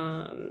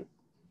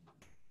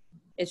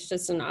 it's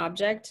just an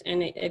object,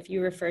 and if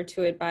you refer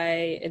to it by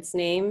its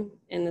name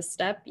in the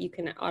step, you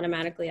can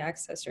automatically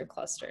access your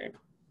cluster.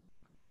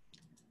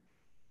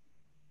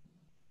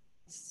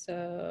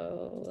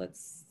 So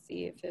let's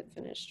see if it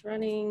finished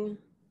running.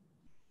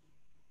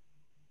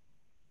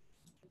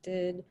 It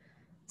did.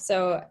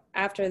 So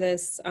after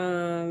this,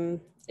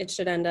 it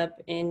should end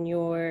up in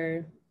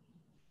your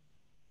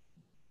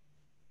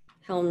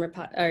Helm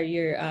or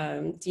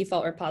your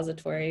default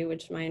repository,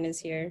 which mine is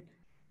here,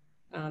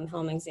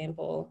 Helm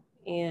example.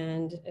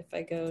 And if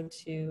I go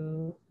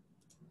to,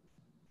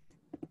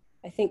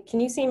 I think, can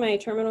you see my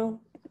terminal?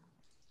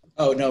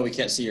 Oh, no, we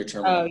can't see your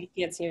terminal. Oh, you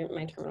can't see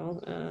my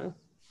terminal.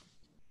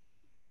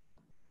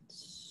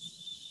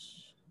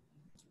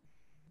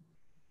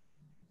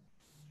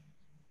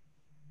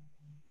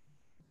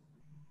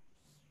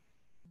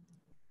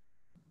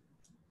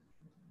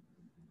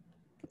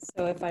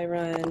 So if I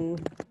run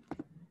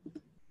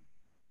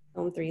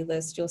Helm 3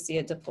 list, you'll see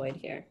it deployed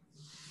here.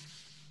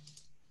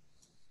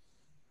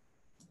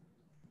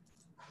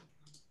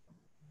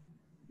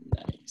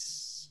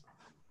 Nice.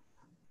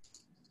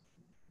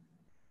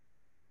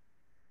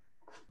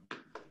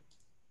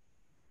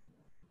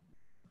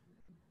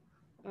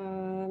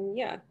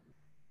 Yeah,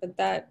 but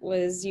that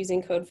was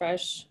using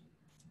CodeFresh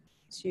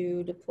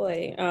to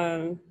deploy.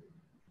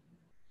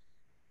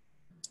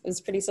 It was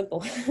pretty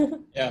simple.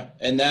 Yeah,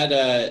 and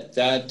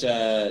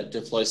that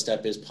deploy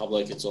step is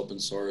public. It's open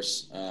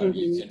source.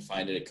 You can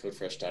find it at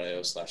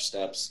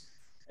codefresh.io/steps,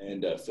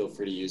 and feel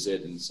free to use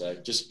it. And it's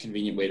just a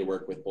convenient way to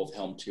work with both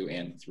Helm 2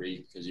 and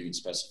 3 because you can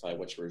specify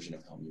which version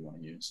of Helm you want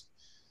to use.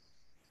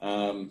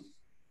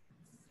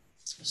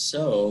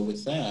 So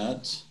with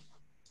that,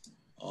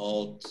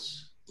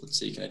 let's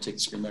see, can I take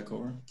the screen back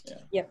over? Yeah.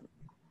 Yep.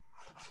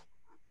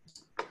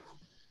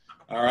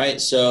 All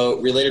right, so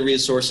related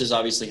resources,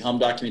 obviously Helm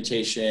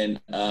documentation.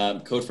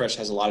 CodeFresh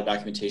has a lot of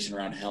documentation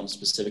around Helm,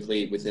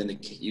 specifically within the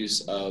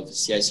use of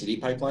CI/CD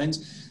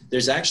pipelines.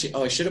 There's actually,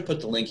 I should have put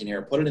the link in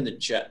here. Put it in the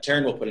chat.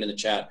 Taryn will put it in the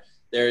chat.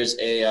 There's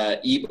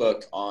a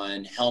ebook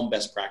on Helm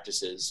best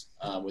practices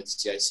with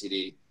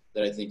CI/CD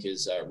that I think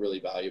is really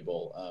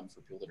valuable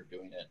for people that are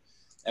doing it.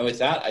 And with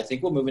that, I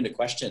think we'll move into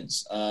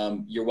questions.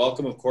 You're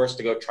welcome, of course,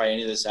 to go try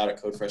any of this out at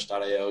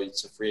codefresh.io.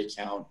 It's a free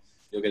account.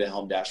 You'll get a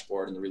Helm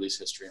dashboard and the release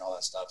history and all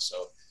that stuff.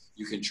 So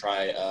you can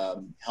try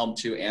Helm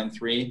 2 and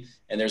 3.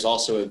 And there's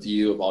also a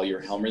view of all your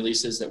Helm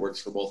releases that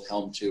works for both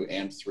Helm 2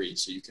 and 3.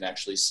 So you can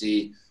actually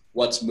see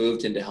what's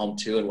moved into Helm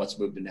 2 and what's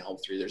moved into Helm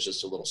 3. There's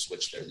just a little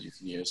switch there that you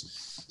can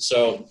use.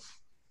 So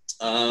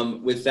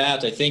with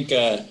that, I think,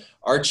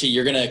 Archie,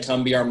 you're going to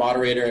come be our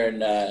moderator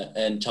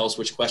and tell us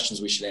which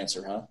questions we should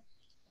answer, huh?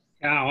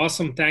 Yeah,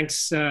 awesome.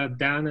 Thanks,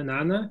 Dan and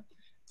Anna,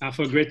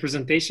 for a great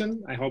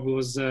presentation. I hope it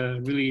was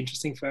really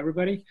interesting for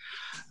everybody.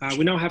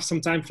 We now have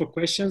some time for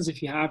questions.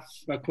 If you have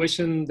a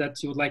question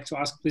that you would like to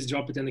ask, please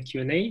drop it in the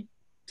Q&A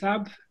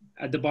tab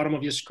at the bottom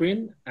of your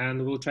screen,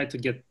 and we'll try to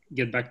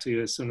get back to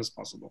you as soon as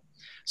possible.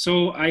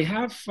 So I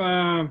have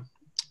a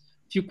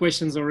few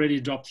questions already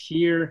dropped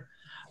here.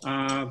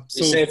 We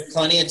saved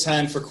plenty of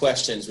time for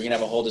questions. We can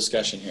have a whole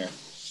discussion here.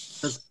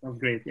 That's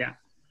great, yeah.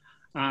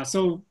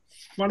 So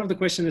one of the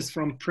questions is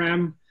from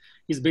Prem.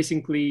 He's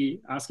basically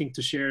asking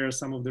to share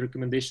some of the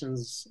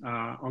recommendations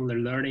on the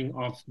learning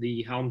of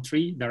the Helm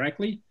tree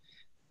directly.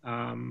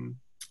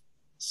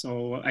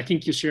 So I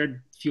think you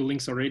shared a few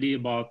links already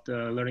about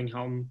learning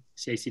Helm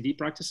CI/CD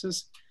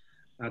practices.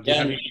 Do you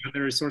have any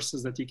other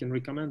resources that you can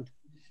recommend?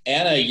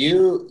 Anna,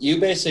 you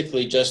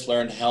basically just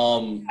learned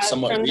Helm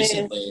somewhat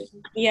recently.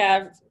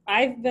 Yeah,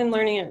 I've been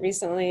learning it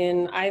recently,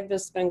 and I've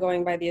just been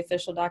going by the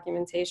official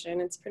documentation.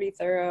 It's pretty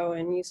thorough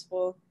and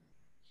useful.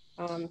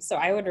 So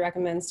I would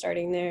recommend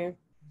starting there.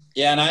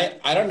 Yeah, and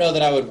I don't know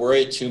that I would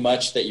worry too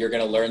much that you're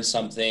going to learn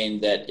something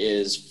that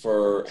is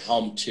for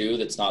Helm 2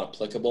 that's not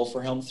applicable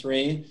for Helm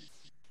 3.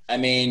 I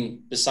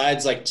mean,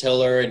 besides like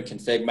tiller and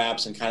config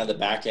maps and kind of the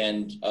back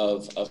end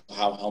of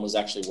how Helm is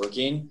actually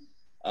working,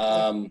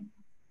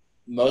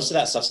 most of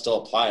that stuff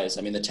still applies.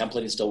 I mean, the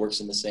templating still works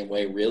in the same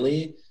way,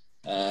 really.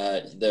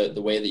 The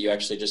way that you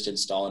actually just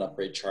install and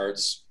upgrade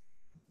charts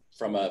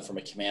from a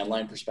command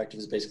line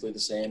perspective is basically the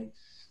same.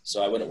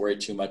 So I wouldn't worry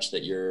too much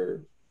that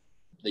you're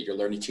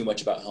learning too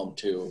much about Helm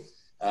 2.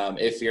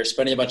 If you're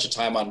spending a bunch of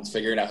time on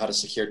figuring out how to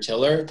secure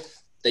tiller,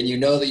 then you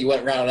know that you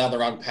went around down the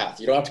wrong path.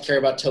 You don't have to care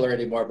about tiller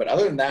anymore. But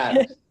other than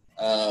that,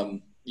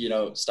 you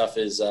know, stuff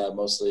is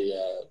mostly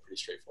pretty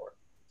straightforward.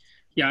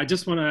 Yeah, I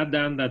just want to add,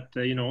 Dan, that,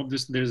 you know,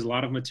 there's a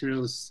lot of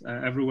materials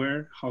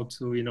everywhere how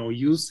to, you know,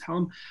 use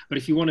Helm. But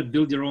if you want to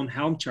build your own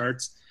Helm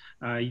charts,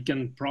 you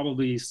can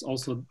probably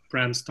also,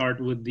 Prem,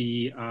 start with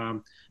the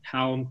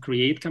Helm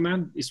create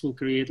command. This will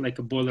create like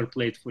a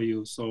boilerplate for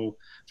you. So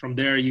from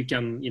there, you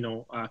can, you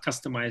know,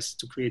 customize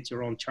to create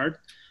your own chart.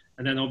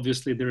 And then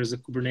obviously there is a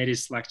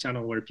Kubernetes Slack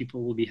channel where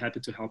people will be happy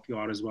to help you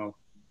out as well.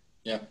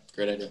 Yeah,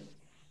 great idea.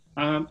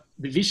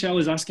 The Vishal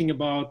is asking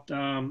about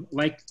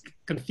like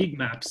config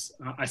maps.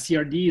 A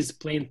CRD is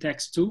plain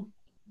text too?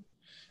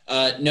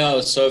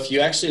 No, so if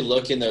you actually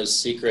look in those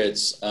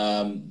secrets,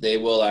 they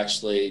will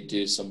actually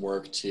do some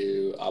work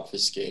to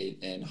obfuscate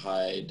and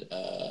hide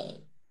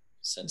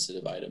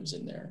sensitive items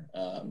in there.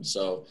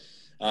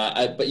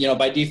 But you know,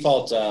 by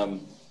default,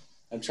 I'm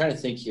trying to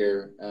think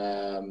here.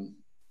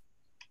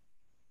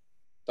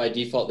 By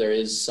default, there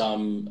is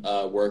some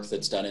work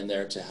that's done in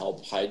there to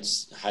help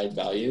hide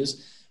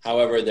values.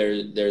 However,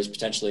 there's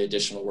potentially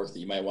additional work that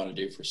you might want to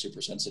do for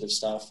super sensitive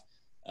stuff.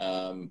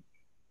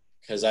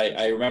 Because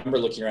I remember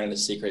looking around in the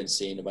secret and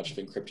seeing a bunch of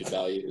encrypted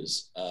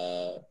values.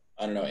 I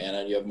don't know,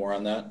 Anna, do you have more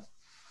on that?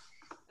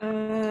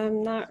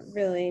 Not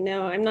really.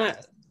 No, I'm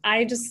not.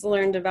 I just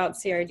learned about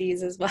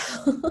CRDs as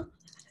well.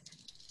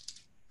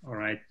 All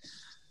right.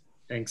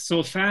 Thanks.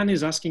 So Fan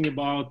is asking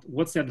about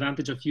what's the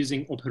advantage of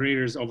using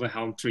operators over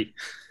Helm tree?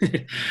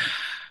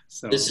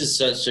 So this is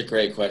such a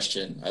great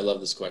question. I love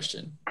this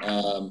question.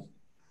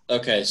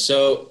 Okay,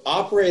 so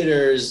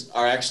operators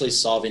are actually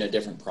solving a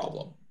different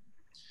problem.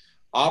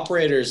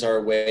 Operators are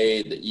a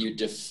way that you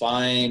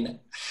define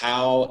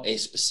how a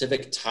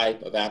specific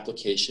type of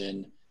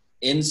application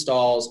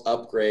installs,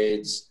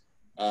 upgrades,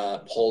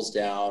 pulls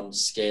down,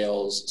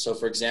 scales. So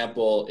for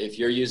example, if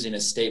you're using a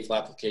stateful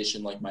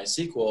application like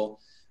MySQL,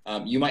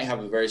 you might have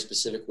a very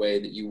specific way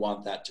that you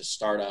want that to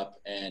start up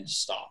and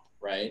stop,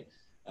 right?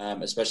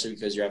 Especially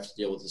because you have to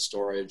deal with the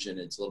storage and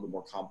it's a little bit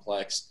more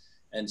complex.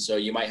 And so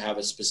you might have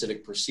a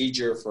specific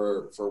procedure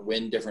for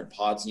when different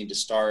pods need to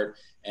start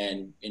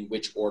and in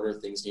which order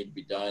things need to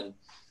be done.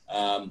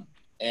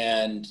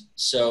 And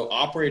so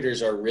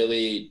operators are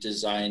really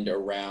designed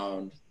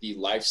around the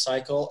life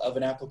cycle of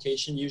an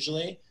application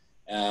usually.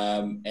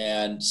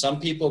 And some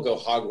people go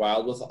hog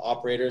wild with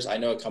operators. I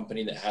know a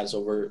company that has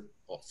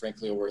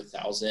frankly over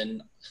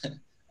 1,000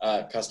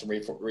 custom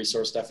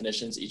resource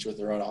definitions, each with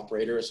their own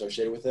operator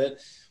associated with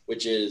it,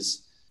 which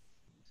is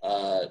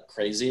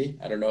crazy.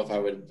 I don't know if I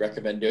would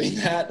recommend doing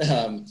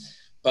that.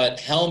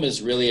 But Helm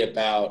is really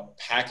about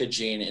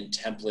packaging and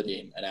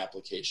templating an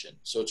application.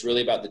 So it's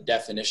really about the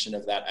definition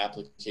of that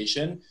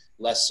application,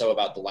 less so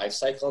about the life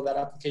cycle of that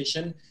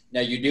application.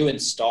 Now you do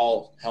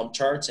install Helm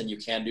charts and you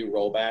can do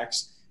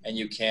rollbacks and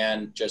you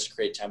can just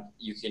create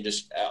you can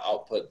just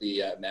output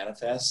the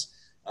manifests.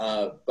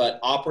 But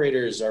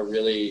operators are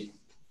really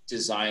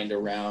designed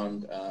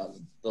around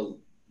the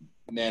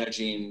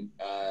managing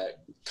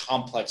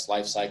complex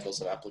life cycles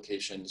of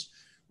applications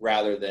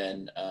rather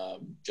than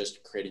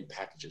just creating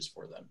packages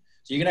for them.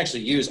 So you can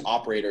actually use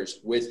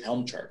operators with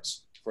Helm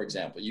charts, for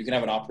example. You can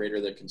have an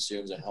operator that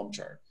consumes a Helm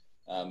chart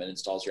and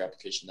installs your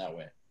application that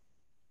way.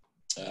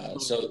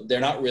 So they're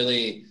not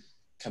really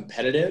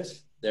competitive.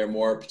 They're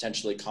more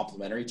potentially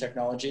complementary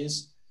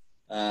technologies.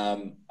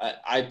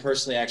 I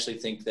personally actually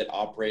think that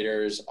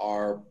operators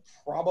are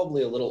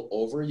probably a little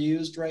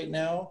overused right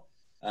now.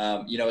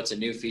 You know, it's a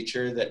new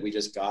feature that we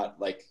just got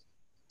like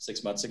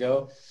 6 months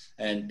ago,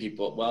 and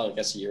people, well, I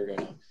guess a year ago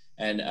now,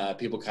 and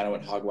people kind of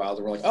went hog wild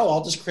and were like, oh,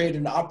 I'll just create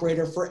an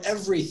operator for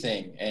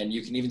everything. And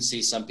you can even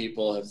see some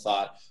people have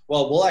thought,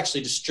 well, we'll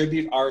actually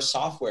distribute our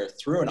software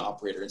through an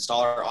operator,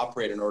 install our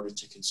operator in order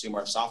to consume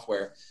our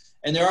software.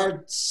 And there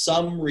are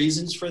some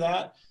reasons for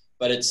that,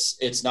 but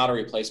it's not a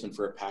replacement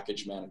for a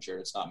package manager.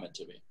 It's not meant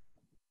to be.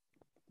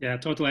 Yeah,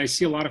 totally. I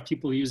see a lot of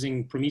people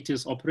using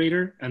Prometheus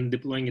operator and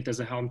deploying it as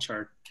a Helm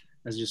chart.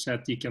 As you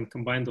said, you can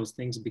combine those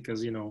things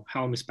because, you know,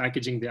 Helm is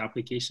packaging the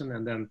application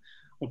and then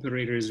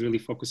operator is really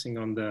focusing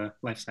on the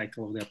life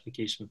cycle of the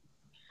application.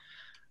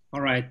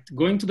 All right,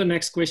 going to the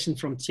next question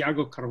from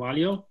Tiago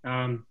Carvalho.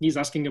 He's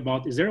asking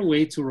about, is there a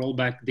way to roll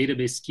back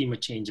database schema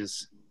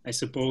changes? I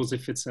suppose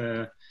if it's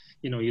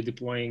you're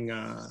deploying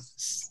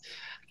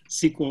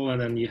SQL and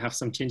then you have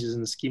some changes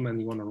in the schema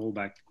and you want to roll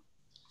back.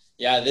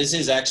 Yeah, this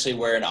is actually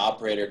where an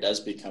operator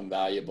does become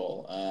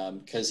valuable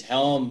because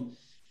Helm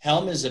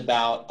is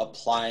about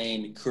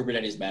applying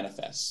Kubernetes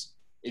manifests.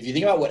 If you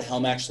think about what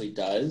Helm actually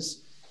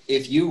does,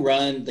 if you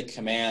run the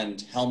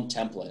command Helm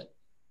template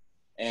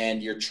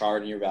and your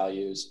chart and your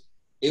values,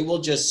 it will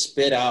just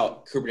spit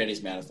out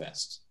Kubernetes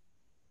manifests.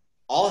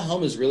 All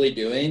Helm is really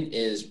doing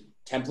is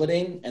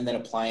templating and then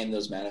applying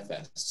those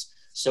manifests.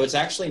 So it's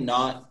actually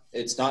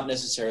it's not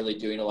necessarily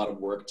doing a lot of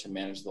work to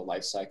manage the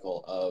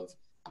lifecycle of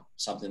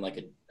something like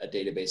a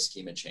database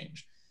schema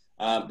change.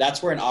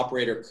 That's where an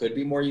operator could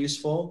be more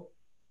useful.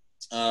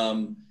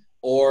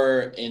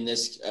 Or in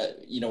this,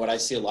 what I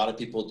see a lot of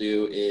people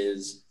do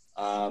is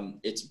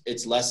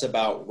it's less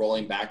about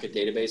rolling back a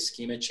database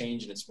schema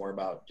change and it's more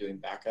about doing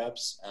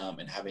backups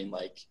and having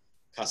like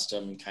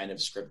custom kind of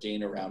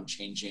scripting around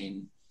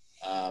changing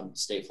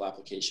stateful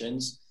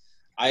applications.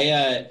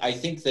 I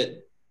think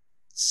that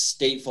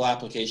stateful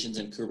applications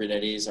in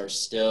Kubernetes are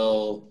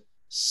still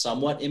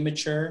somewhat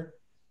immature.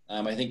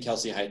 I think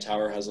Kelsey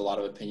Hightower has a lot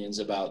of opinions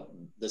about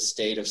the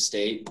state of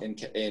state in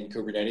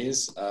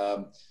Kubernetes.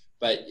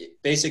 But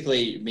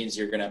basically it means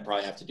you're going to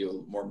probably have to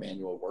do more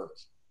manual work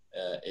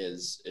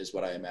is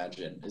what I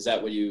imagine. Is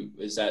that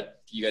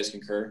you guys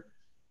concur?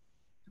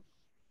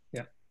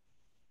 Yeah.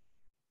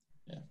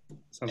 Yeah.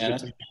 Sounds Anna? good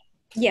to me.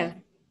 Yeah.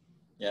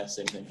 Yeah,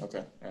 same thing. Okay,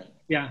 all right.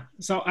 Yeah,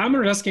 so I'm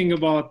asking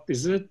about,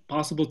 is it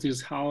possible to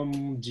use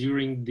Helm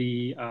during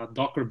the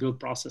Docker build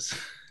process?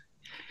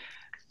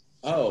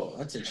 Oh,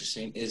 that's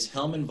interesting. Is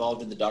Helm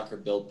involved in the Docker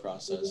build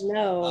process?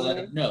 No,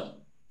 right? No.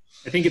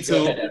 I think it's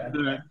Go ahead,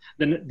 Anna.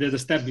 the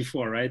step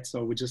before, right?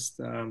 So we just,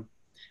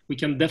 we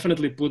can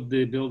definitely put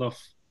the build of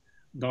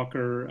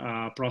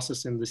Docker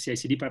process in the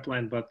CI/CD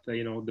pipeline, but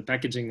you know, the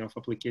packaging of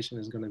application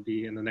is going to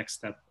be in the next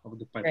step of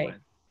the pipeline. Right.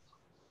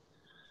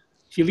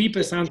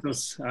 Felipe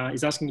Santos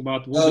is asking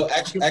about. Oh,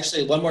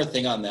 actually, one more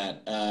thing on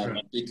that,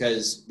 Right.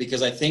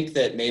 because I think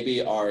that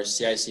maybe our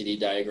CI/CD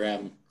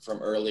diagram from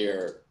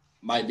earlier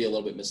might be a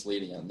little bit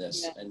misleading on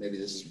this, Yeah. and maybe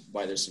this is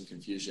why there's some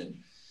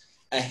confusion.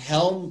 A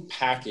Helm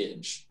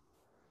package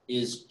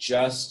is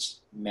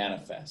just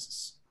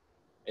manifests.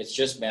 It's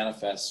just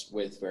manifests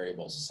with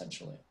variables,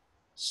 essentially.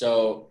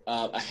 So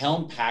a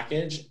Helm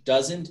package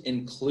doesn't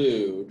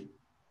include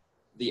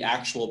the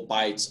actual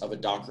bytes of a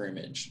Docker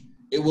image.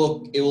 It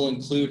will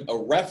include a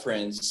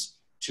reference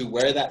to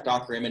where that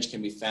Docker image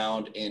can be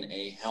found in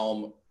a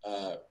Helm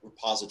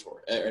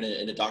repository, or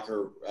in a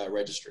Docker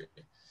registry.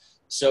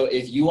 So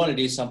if you want to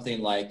do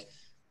something like,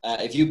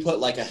 if you put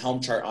like a Helm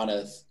chart on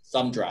a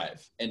thumb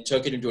drive and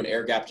took it into an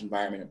air-gapped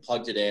environment and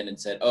plugged it in and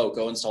said, oh,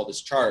 go install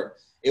this chart,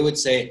 it would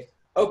say,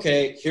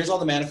 okay, here's all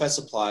the manifests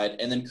applied,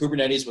 and then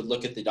Kubernetes would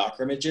look at the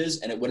Docker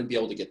images and it wouldn't be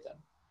able to get them,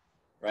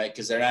 right?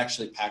 Because they're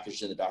actually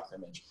packaged in the Docker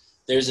image.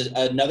 There's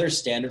another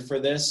standard for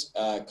this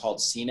called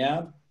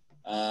CNAB,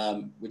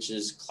 which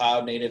is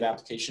Cloud Native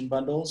Application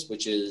Bundles,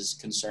 which is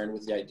concerned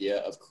with the idea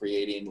of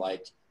creating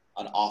like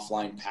an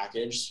offline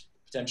package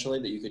potentially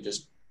that you could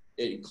just,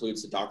 it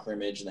includes the Docker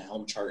image and the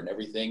Helm chart and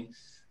everything.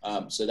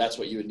 So that's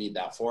what you would need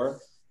that for.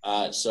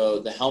 So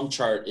the Helm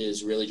chart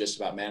is really just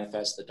about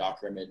manifest. The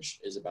Docker image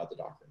is about the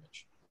Docker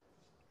image.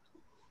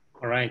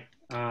 All right.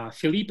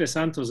 Felipe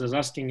Santos is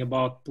asking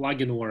about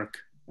plugin work.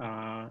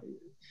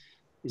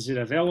 Is it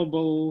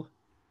available?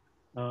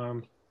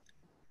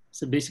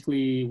 So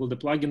basically, will the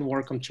plugin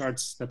work on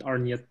charts that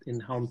aren't yet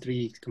in Helm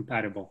 3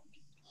 compatible?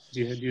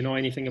 Do you know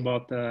anything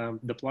about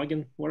the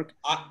plugin work?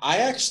 I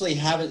actually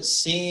haven't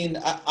seen,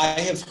 I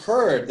have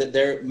heard that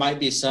there might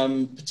be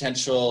some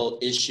potential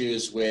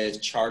issues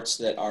with charts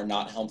that are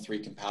not Helm 3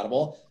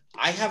 compatible.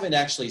 I haven't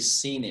actually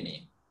seen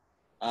any.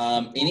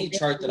 Any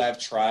chart that I've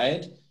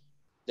tried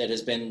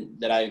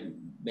that I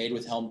made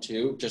with Helm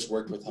 2 just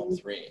worked with Helm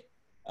 3.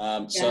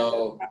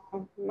 So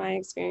my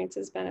experience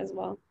has been as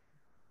well.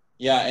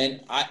 Yeah,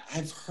 and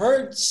I've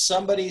heard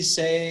somebody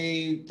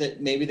say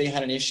that maybe they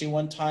had an issue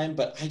one time,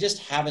 but I just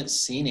haven't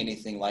seen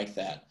anything like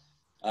that.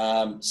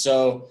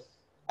 So,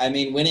 I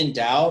mean, when in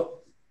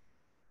doubt,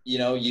 you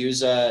know,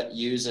 use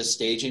a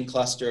staging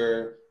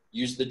cluster,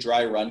 use the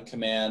dry run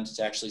command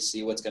to actually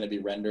see what's going to be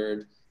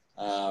rendered.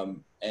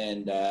 And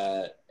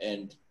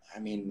I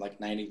mean, like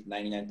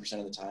 99%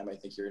 of the time, I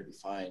think you're going to be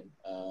fine.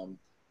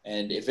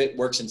 And if it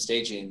works in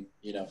staging,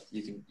 you know,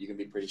 you can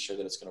be pretty sure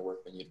that it's going to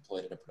work when you deploy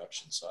it into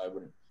production. So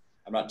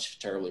I'm not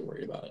terribly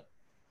worried about it.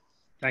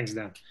 Thanks,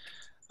 Dan.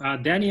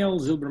 Daniel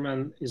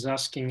Zilberman is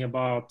asking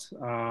about,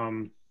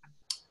 I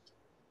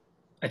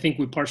think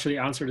we partially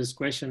answered this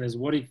question, is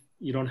what if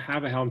you don't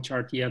have a Helm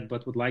chart yet,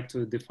 but would like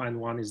to define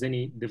one? Is there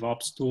any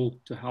DevOps tool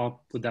to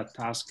help with that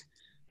task?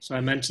 So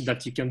I mentioned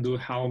that you can do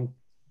Helm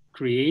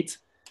create,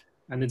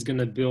 and it's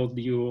gonna build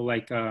you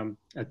like a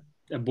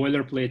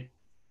boilerplate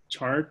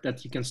chart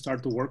that you can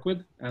start to work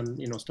with and,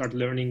 you know, start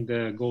learning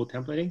the Go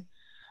templating.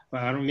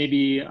 But I don't know,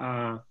 maybe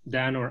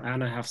Dan or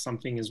Anna have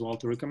something as well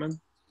to recommend.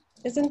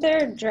 Isn't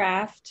there a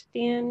draft,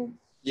 Dan?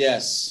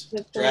 Yes,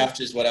 draft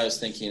is what I was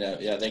thinking of.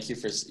 Yeah, thank you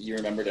you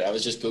remembered it. I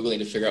was just Googling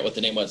to figure out what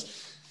the name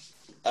was.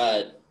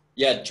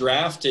 Yeah,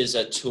 draft is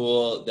a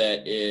tool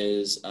that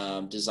is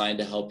designed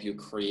to help you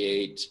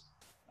create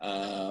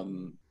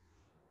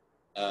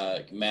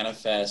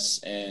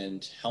manifests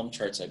and Helm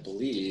charts, I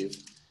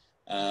believe.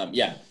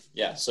 Yeah.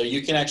 So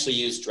you can actually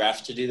use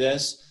draft to do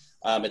this.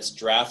 It's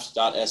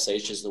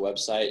draft.sh is the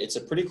website. It's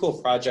a pretty cool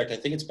project. I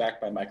think it's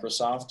backed by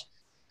Microsoft.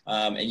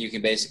 And you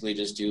can basically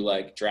just do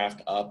like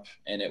draft up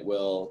and it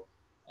will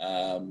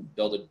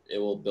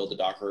build a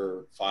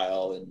Docker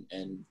file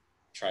and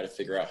try to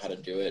figure out how to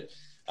do it.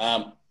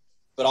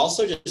 But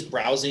also just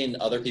browsing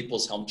other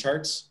people's Helm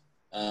charts.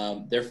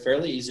 They're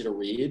fairly easy to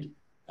read.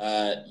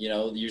 You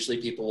know, usually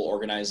people will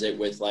organize it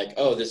with like,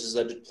 oh, this is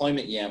the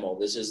deployment YAML.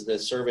 This is the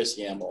service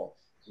YAML.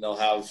 And they'll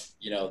have,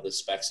 you know, the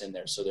specs in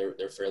there. So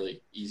they're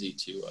fairly easy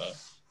to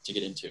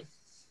get into.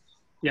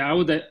 Yeah, I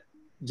would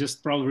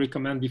just probably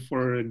recommend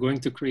before going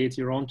to create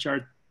your own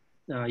chart,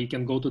 you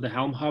can go to the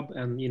Helm Hub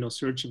and, you know,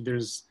 search if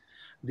this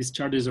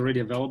chart is already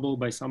available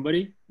by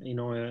somebody, you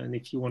know, and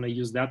if you want to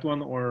use that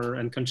one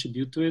and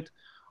contribute to it,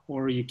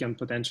 or you can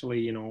potentially,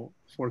 you know,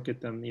 fork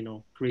it and, you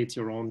know, create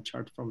your own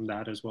chart from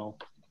that as well.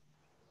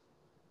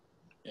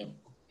 Yeah.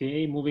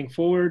 Okay, moving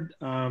forward.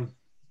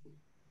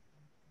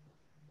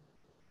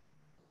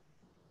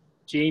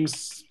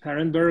 James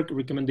Parenberg,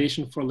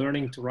 recommendation for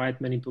learning to write,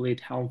 manipulate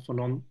Helm for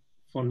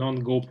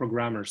non-Go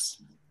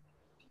programmers.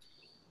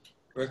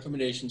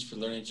 Recommendations for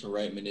learning to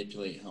write,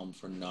 manipulate Helm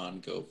for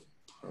non-Go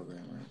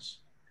programmers?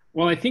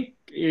 Well, I think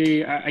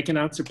I can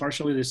answer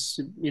partially this.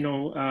 You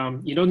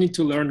don't need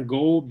to learn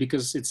Go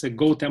because it's a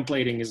Go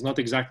templating. It's not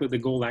exactly the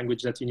Go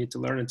language that you need to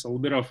learn. It's a little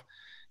bit of,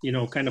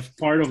 kind of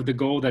part of the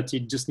Go that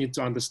you just need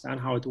to understand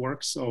how it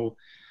works. So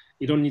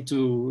you don't need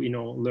to,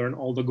 learn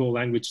all the Go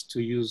language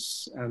to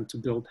use and to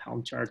build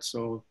Helm charts.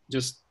 So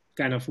just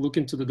kind of look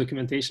into the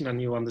documentation and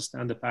you'll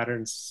understand the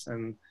patterns,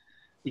 and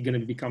you're going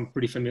to become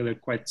pretty familiar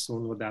quite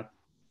soon with that.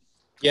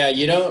 Yeah,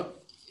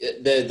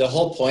 the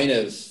whole point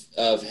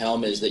of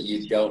Helm is that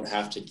you don't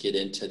have to get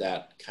into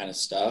that kind of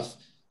stuff.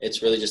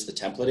 It's really just the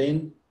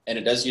templating, and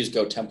it does use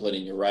Go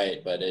templating, you're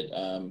right, but it,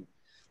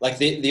 like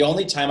the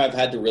only time I've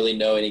had to really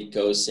know any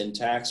Go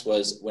syntax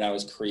was when I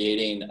was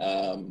creating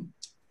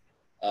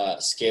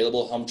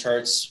scalable Helm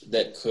charts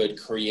that could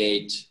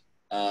create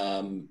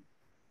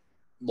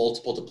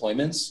multiple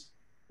deployments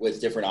with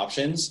different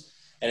options.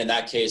 And in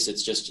that case,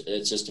 it's just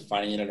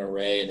defining an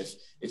array. And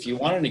if you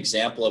want an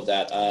example of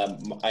that,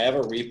 I have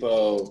a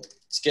repo,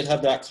 it's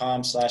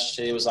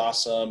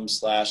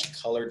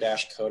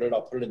github.com/todayWasAwesome/color-coded.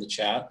 I'll put it in the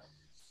chat.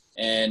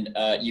 And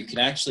you can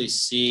actually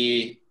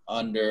see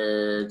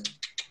under,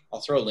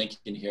 I'll throw a link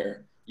in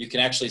here. You can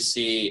actually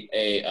see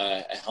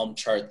a Helm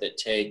chart that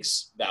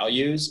takes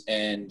values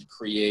and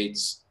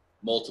creates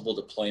multiple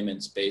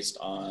deployments based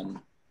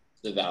on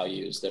the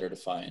values that are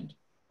defined.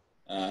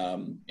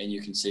 And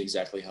you can see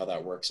exactly how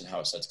that works and how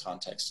it sets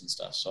context and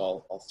stuff.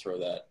 So I'll throw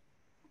that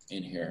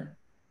in here.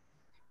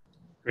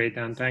 Great,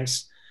 Dan,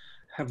 thanks.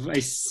 I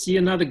see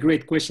another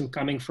great question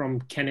coming from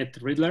Kenneth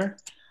Riddler.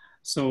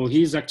 So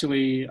he's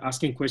actually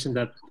asking a question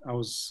that I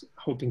was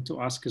hoping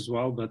to ask as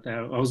well, but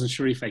I wasn't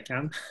sure if I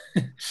can.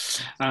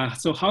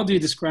 So how do you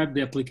describe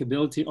the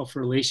applicability of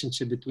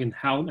relationship between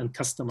Helm and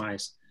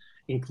Customize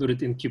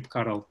included in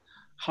kubectl?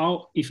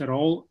 How, if at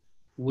all,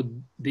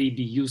 would they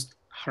be used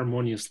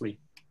harmoniously?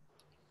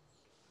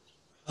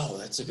 Oh,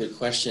 that's a good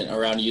question.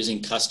 Around using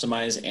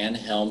Customize and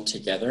Helm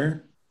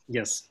together?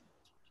 Yes.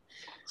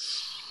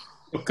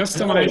 So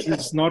Customize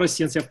is not a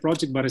CNCF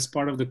project, but it's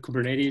part of the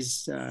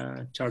Kubernetes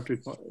chart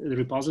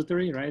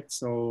repository, right?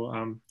 So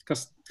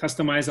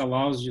Customize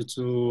allows you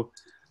to,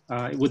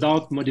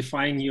 without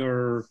modifying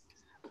your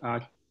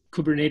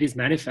Kubernetes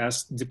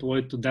manifest, deploy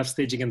it to dev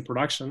staging and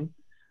production.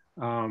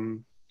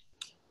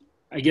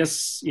 I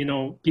guess,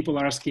 people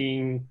are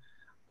asking,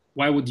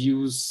 why would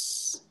you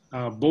use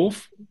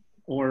both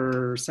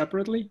or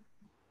separately?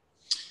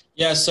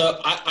 Yeah, so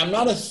I'm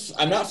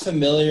not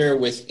familiar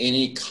with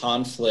any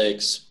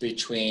conflicts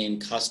between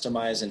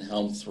Customize and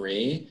Helm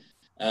 3,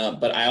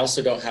 but I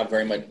also don't have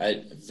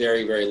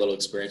very little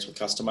experience with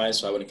Customize,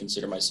 so I wouldn't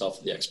consider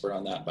myself the expert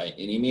on that by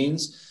any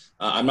means.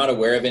 I'm not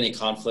aware of any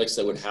conflicts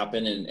that would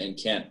happen and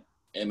can't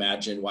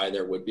imagine why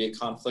there would be a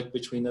conflict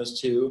between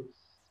those two.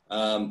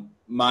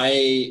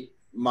 My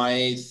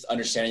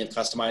understanding of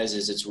Customize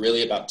is it's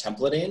really about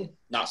templating,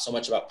 not so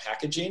much about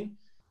packaging.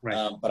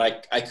 Right.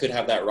 But I could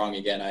have that wrong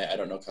again. I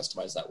don't know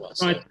Customize that well.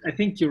 So. No, I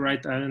think you're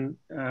right. And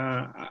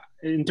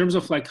in terms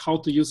of like how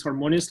to use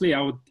harmoniously, I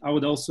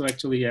would also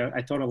actually,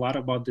 I thought a lot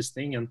about this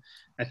thing. And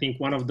I think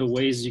one of the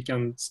ways you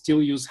can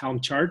still use Helm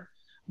chart,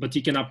 but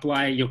you can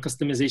apply your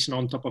customization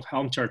on top of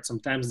Helm chart.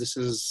 Sometimes this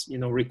is,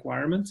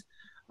 requirement.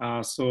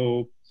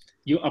 So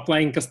you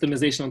applying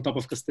customization on top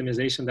of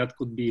customization, that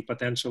could be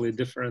potentially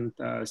different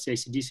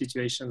CI/CD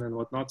situation and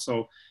whatnot.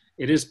 So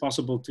it is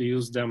possible to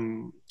use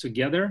them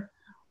together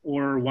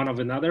or one of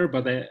another,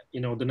 but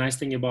the nice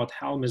thing about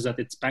Helm is that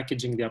it's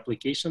packaging the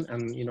application,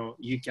 and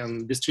you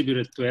can distribute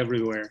it to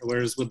everywhere.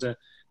 Whereas with the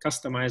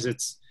Customize,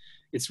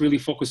 it's really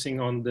focusing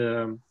on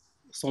the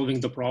solving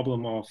the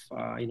problem of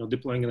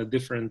deploying in a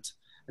different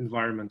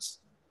environments,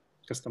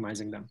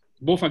 customizing them.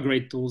 Both are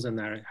great tools, and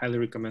I highly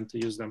recommend to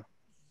use them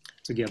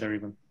together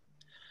even.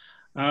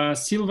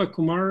 Silva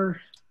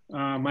Kumar,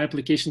 my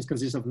applications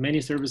consist of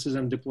many services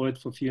and deployed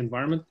for few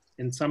environments.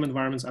 In some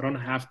environments, I don't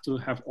have to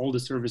have all the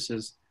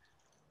services.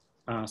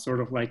 Sort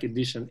of like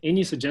addition.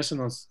 Any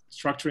suggestion on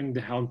structuring the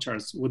Helm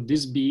charts? Would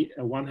this be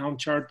a one Helm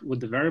chart with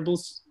the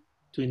variables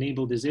to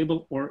enable,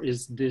 disable, or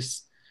is there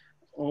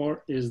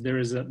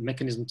is a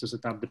mechanism to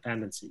set up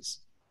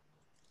dependencies?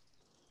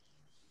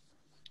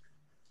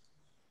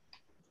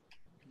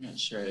 I'm not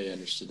sure I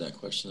understood that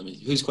question.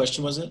 Whose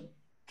question was it?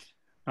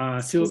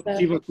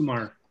 Silva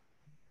Kumar.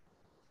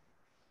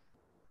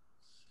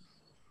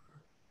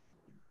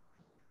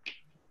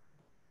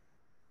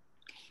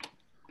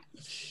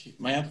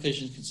 My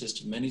applications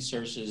consist of many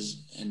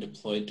services and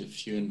deployed to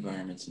few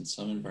environments. In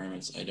some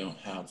environments, I don't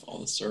have all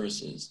the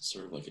services,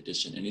 sort of like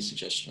addition. Any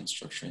suggestion on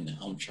structuring the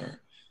Helm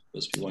chart?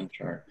 Those be one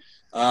chart.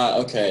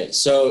 Okay,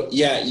 so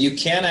yeah, you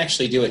can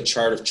actually do a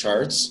chart of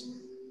charts.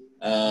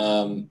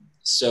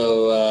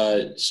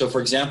 So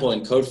for example,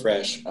 in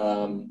CodeFresh,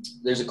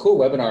 there's a cool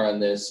webinar on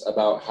this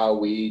about how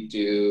we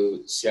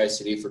do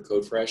CI/CD for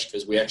CodeFresh,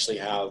 because we actually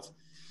have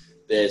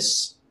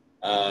this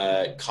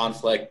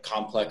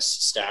complex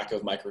stack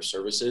of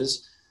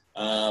microservices.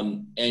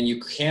 And you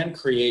can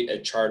create a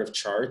chart of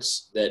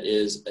charts that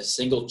is a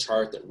single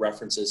chart that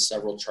references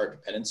several chart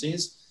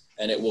dependencies,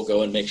 and it will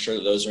go and make sure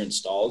that those are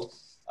installed.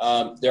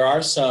 There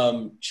are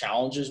some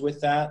challenges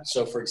with that.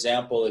 So for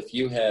example, if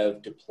you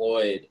have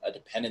deployed a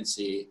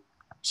dependency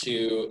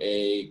to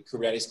a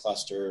Kubernetes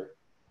cluster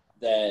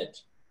that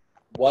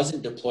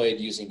wasn't deployed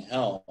using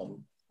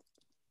Helm,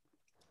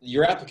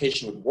 your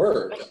application would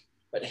work,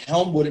 but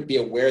Helm wouldn't be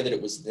aware that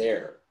it was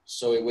there.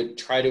 So it would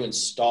try to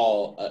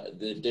install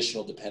the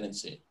additional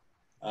dependency.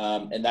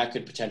 And that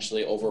could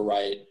potentially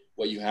overwrite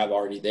what you have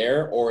already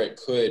there, or it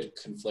could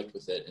conflict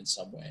with it in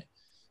some way.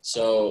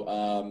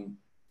 So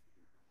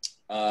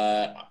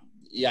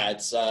yeah,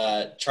 it's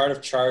chart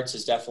of charts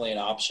is definitely an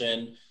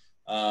option.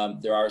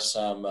 There are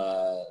some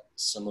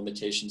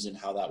limitations in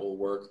how that will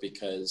work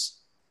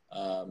because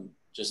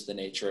just the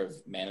nature of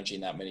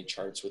managing that many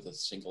charts with a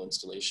single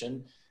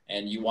installation.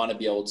 And you want to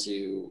be able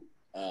to,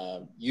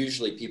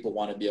 usually people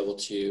want to be able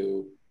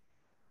to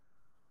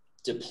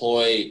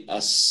deploy a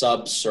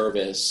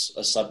sub-service,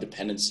 a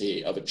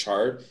sub-dependency of a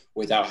chart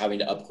without having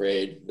to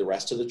upgrade the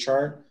rest of the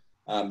chart,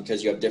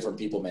 because you have different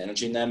people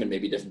managing them and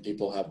maybe different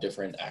people have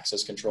different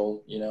access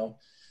control, you know?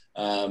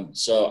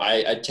 So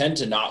I tend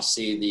to not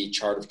see the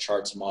chart of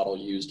charts model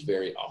used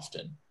very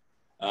often,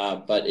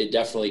 but it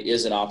definitely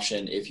is an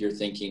option if you're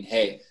thinking,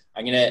 hey,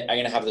 I'm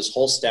gonna have this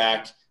whole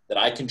stack that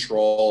I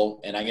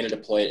control and I'm gonna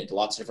deploy it into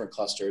lots of different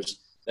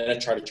clusters. Then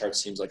a chart of charts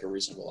seems like a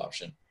reasonable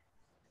option.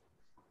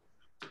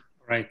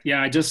 Right.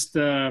 Yeah, I just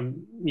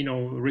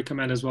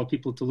recommend as well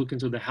people to look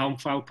into the Helm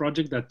file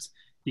project that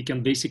you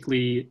can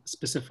basically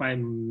specify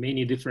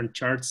many different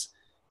charts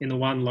in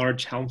one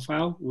large Helm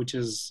file, which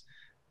is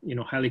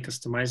highly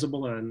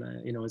customizable, and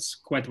it's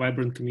quite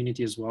vibrant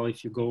community as well.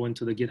 If you go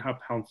into the GitHub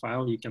Helm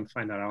file, you can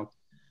find out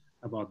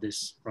about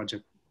this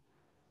project.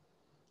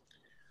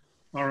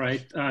 All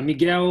right,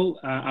 Miguel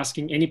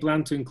asking, any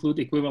plan to include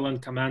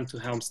equivalent command to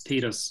Helm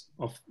status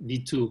of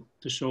V2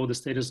 to show the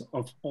status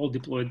of all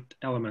deployed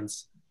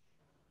elements?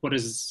 What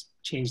is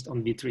changed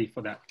on V3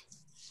 for that?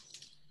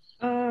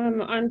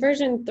 On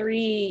version 3,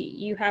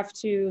 you have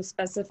to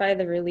specify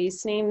the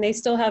release name. They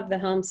still have the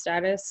Helm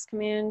status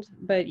command,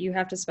 but you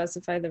have to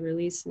specify the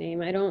release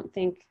name. I don't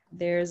think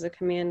there's a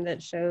command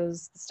that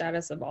shows the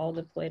status of all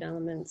deployed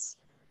elements.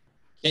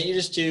 Can't you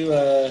just do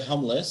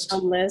Helm list?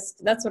 Helm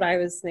list, that's what I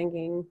was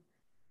thinking.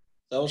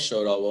 That'll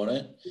show it all, won't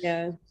it?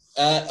 Yeah.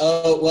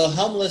 Oh, well,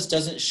 Helm list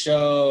doesn't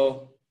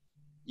show,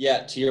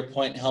 yeah, to your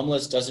point, Helm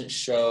list doesn't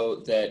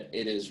show that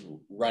it is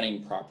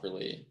running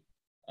properly.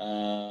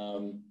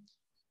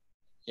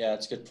 Yeah,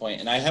 that's a good point.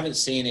 And I haven't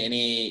seen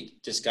any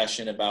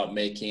discussion about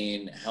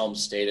making Helm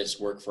status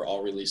work for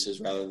all releases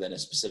rather than a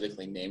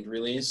specifically named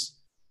release.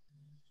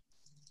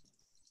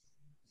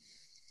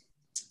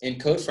 In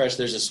CodeFresh,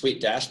 there's a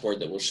sweet dashboard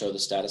that will show the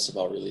status of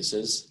all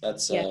releases.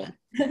 That's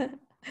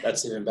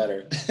that's even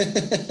better.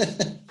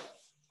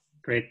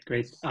 Great.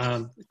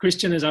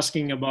 Christian is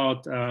asking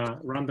about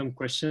random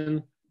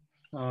question.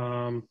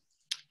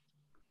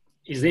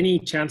 Is there any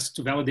chance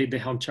to validate the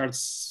Helm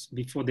charts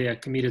before they are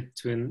committed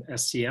to an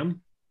SCM?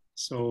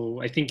 So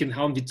I think in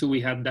Helm v2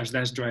 we had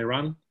 -- dry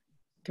run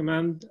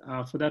command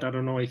for that. I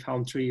don't know if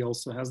Helm 3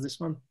 also has this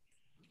one.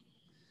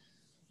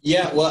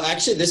 Yeah, well,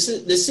 actually,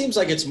 this seems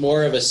like it's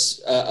more of a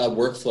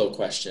workflow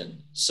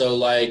question. So,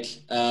 like,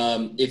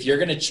 if you're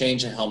going to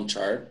change a Helm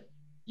chart,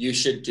 you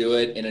should do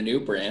it in a new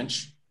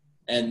branch,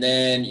 and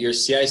then your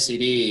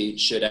CI/CD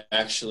should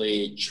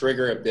actually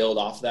trigger a build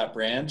off that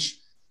branch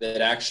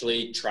that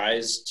actually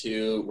tries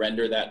to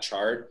render that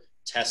chart,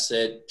 tests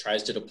it,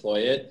 tries to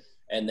deploy it,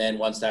 and then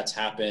once that's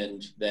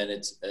happened, then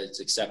it's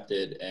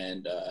accepted,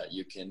 and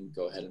you can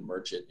go ahead and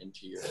merge it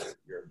into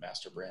your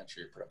master branch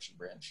or your production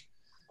branch.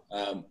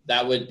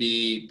 That would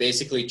be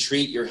basically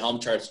treat your Helm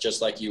charts just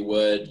like you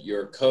would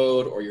your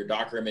code or your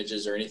Docker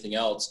images or anything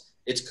else.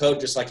 It's code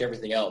just like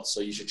everything else,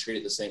 so you should treat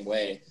it the same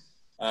way.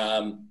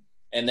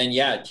 And then,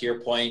 yeah, to your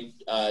point,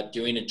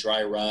 doing a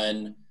dry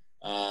run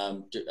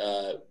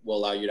will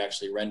allow you to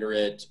actually render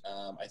it.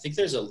 I think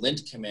there's a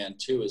lint command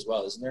too as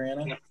well, isn't there,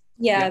 Anna?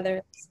 Yeah,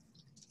 there.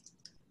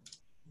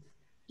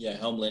 Yeah,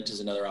 Helm lint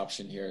is another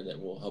option here that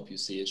will help you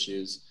see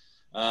issues.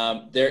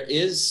 There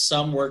is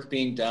some work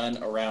being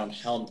done around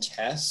Helm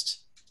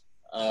test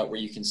where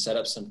you can set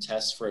up some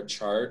tests for a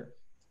chart,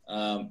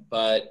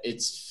 but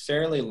it's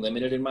fairly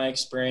limited in my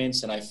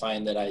experience, and I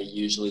find that I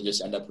usually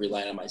just end up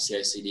relying on my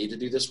CI/CD to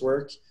do this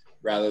work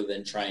rather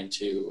than trying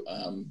to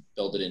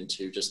build it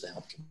into just the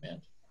Helm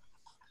command.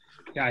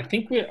 Yeah, I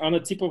think we're on the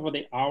tip of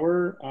the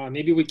hour.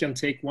 Maybe we can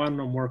take one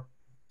or more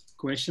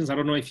questions. I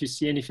don't know if you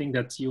see anything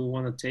that you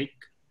want to take,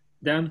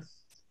 Dan,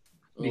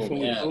 before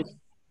we go.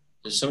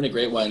 There's so many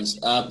great ones.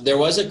 There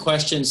was a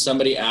question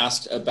somebody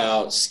asked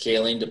about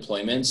scaling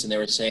deployments, and they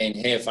were saying,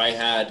 hey, if I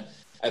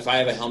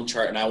have a Helm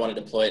chart and I want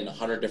to deploy it in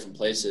 100 different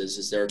places,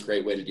 is there a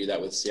great way to do that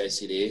with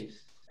CI/CD?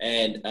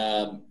 And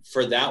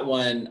for that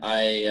one,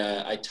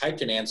 I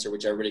typed an answer,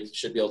 which everybody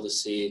should be able to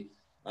see.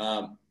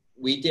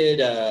 We did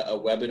a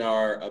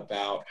webinar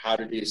about how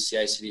to do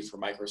CI/CD for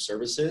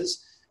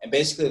microservices. And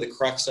basically the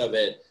crux of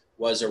it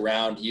was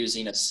around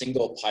using a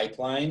single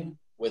pipeline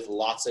with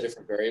lots of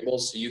different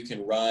variables. So you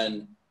can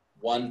run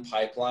one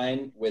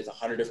pipeline with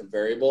 100 different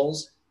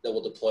variables that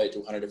will deploy it to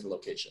 100 different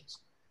locations.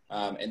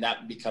 And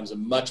that becomes a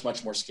much,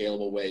 much more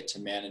scalable way to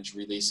manage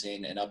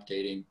releasing and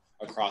updating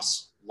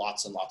across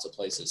lots and lots of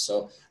places.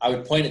 So I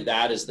would point at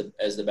that as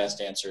the best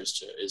answer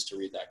is to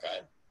read that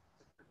guide.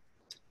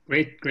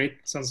 Great.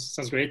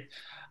 Sounds great.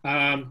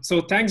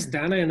 So thanks,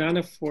 Dana and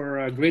Anna, for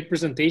a great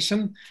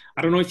presentation.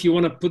 I don't know if you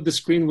want to put the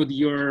screen with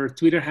your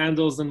Twitter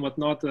handles and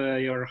whatnot,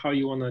 or how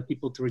you want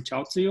people to reach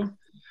out to you.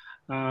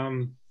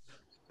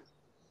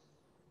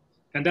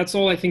 And that's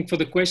all, I think, for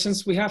the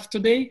questions we have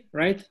today,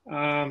 right?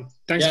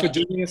 Thanks for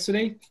joining us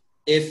today.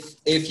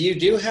 If you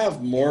do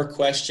have more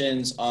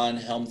questions on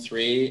Helm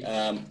 3,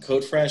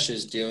 CodeFresh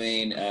is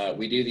doing,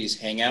 we do these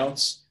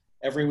hangouts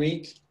every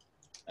week.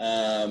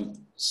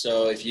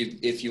 So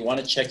if you want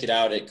to check it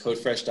out at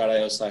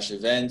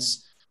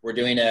codefresh.io/events, we're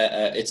doing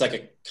it's like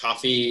a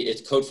coffee,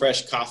 it's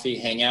CodeFresh coffee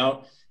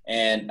hangout.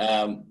 And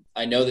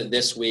I know that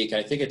this week,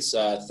 I think it's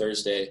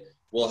Thursday,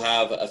 we'll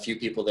have a few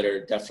people that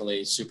are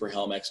definitely super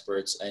Helm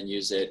experts and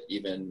use it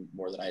even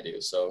more than I do.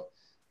 So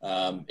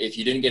if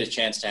you didn't get a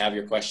chance to have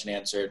your question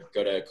answered,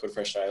 go to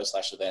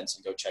codefresh.io/events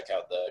and go check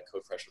out the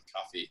CodeFresh with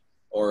Coffee.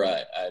 Or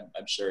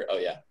I'm sure, oh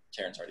yeah,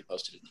 Taryn's already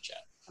posted it in the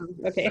chat.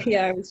 Okay,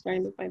 yeah, I was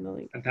trying to find the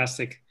link.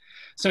 Fantastic.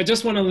 So I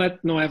just want to let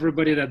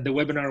everybody that the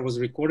webinar was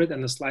recorded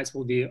and the slides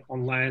will be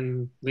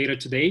online later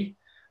today.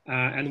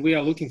 And we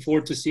are looking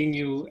forward to seeing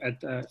you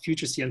at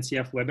future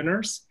CNCF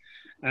webinars.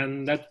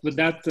 And with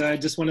that, I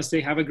just want to say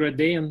have a great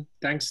day, and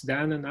thanks,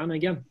 Dan and Anna,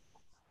 again.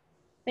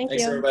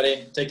 Thanks,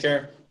 everybody. Take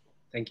care.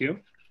 Thank you.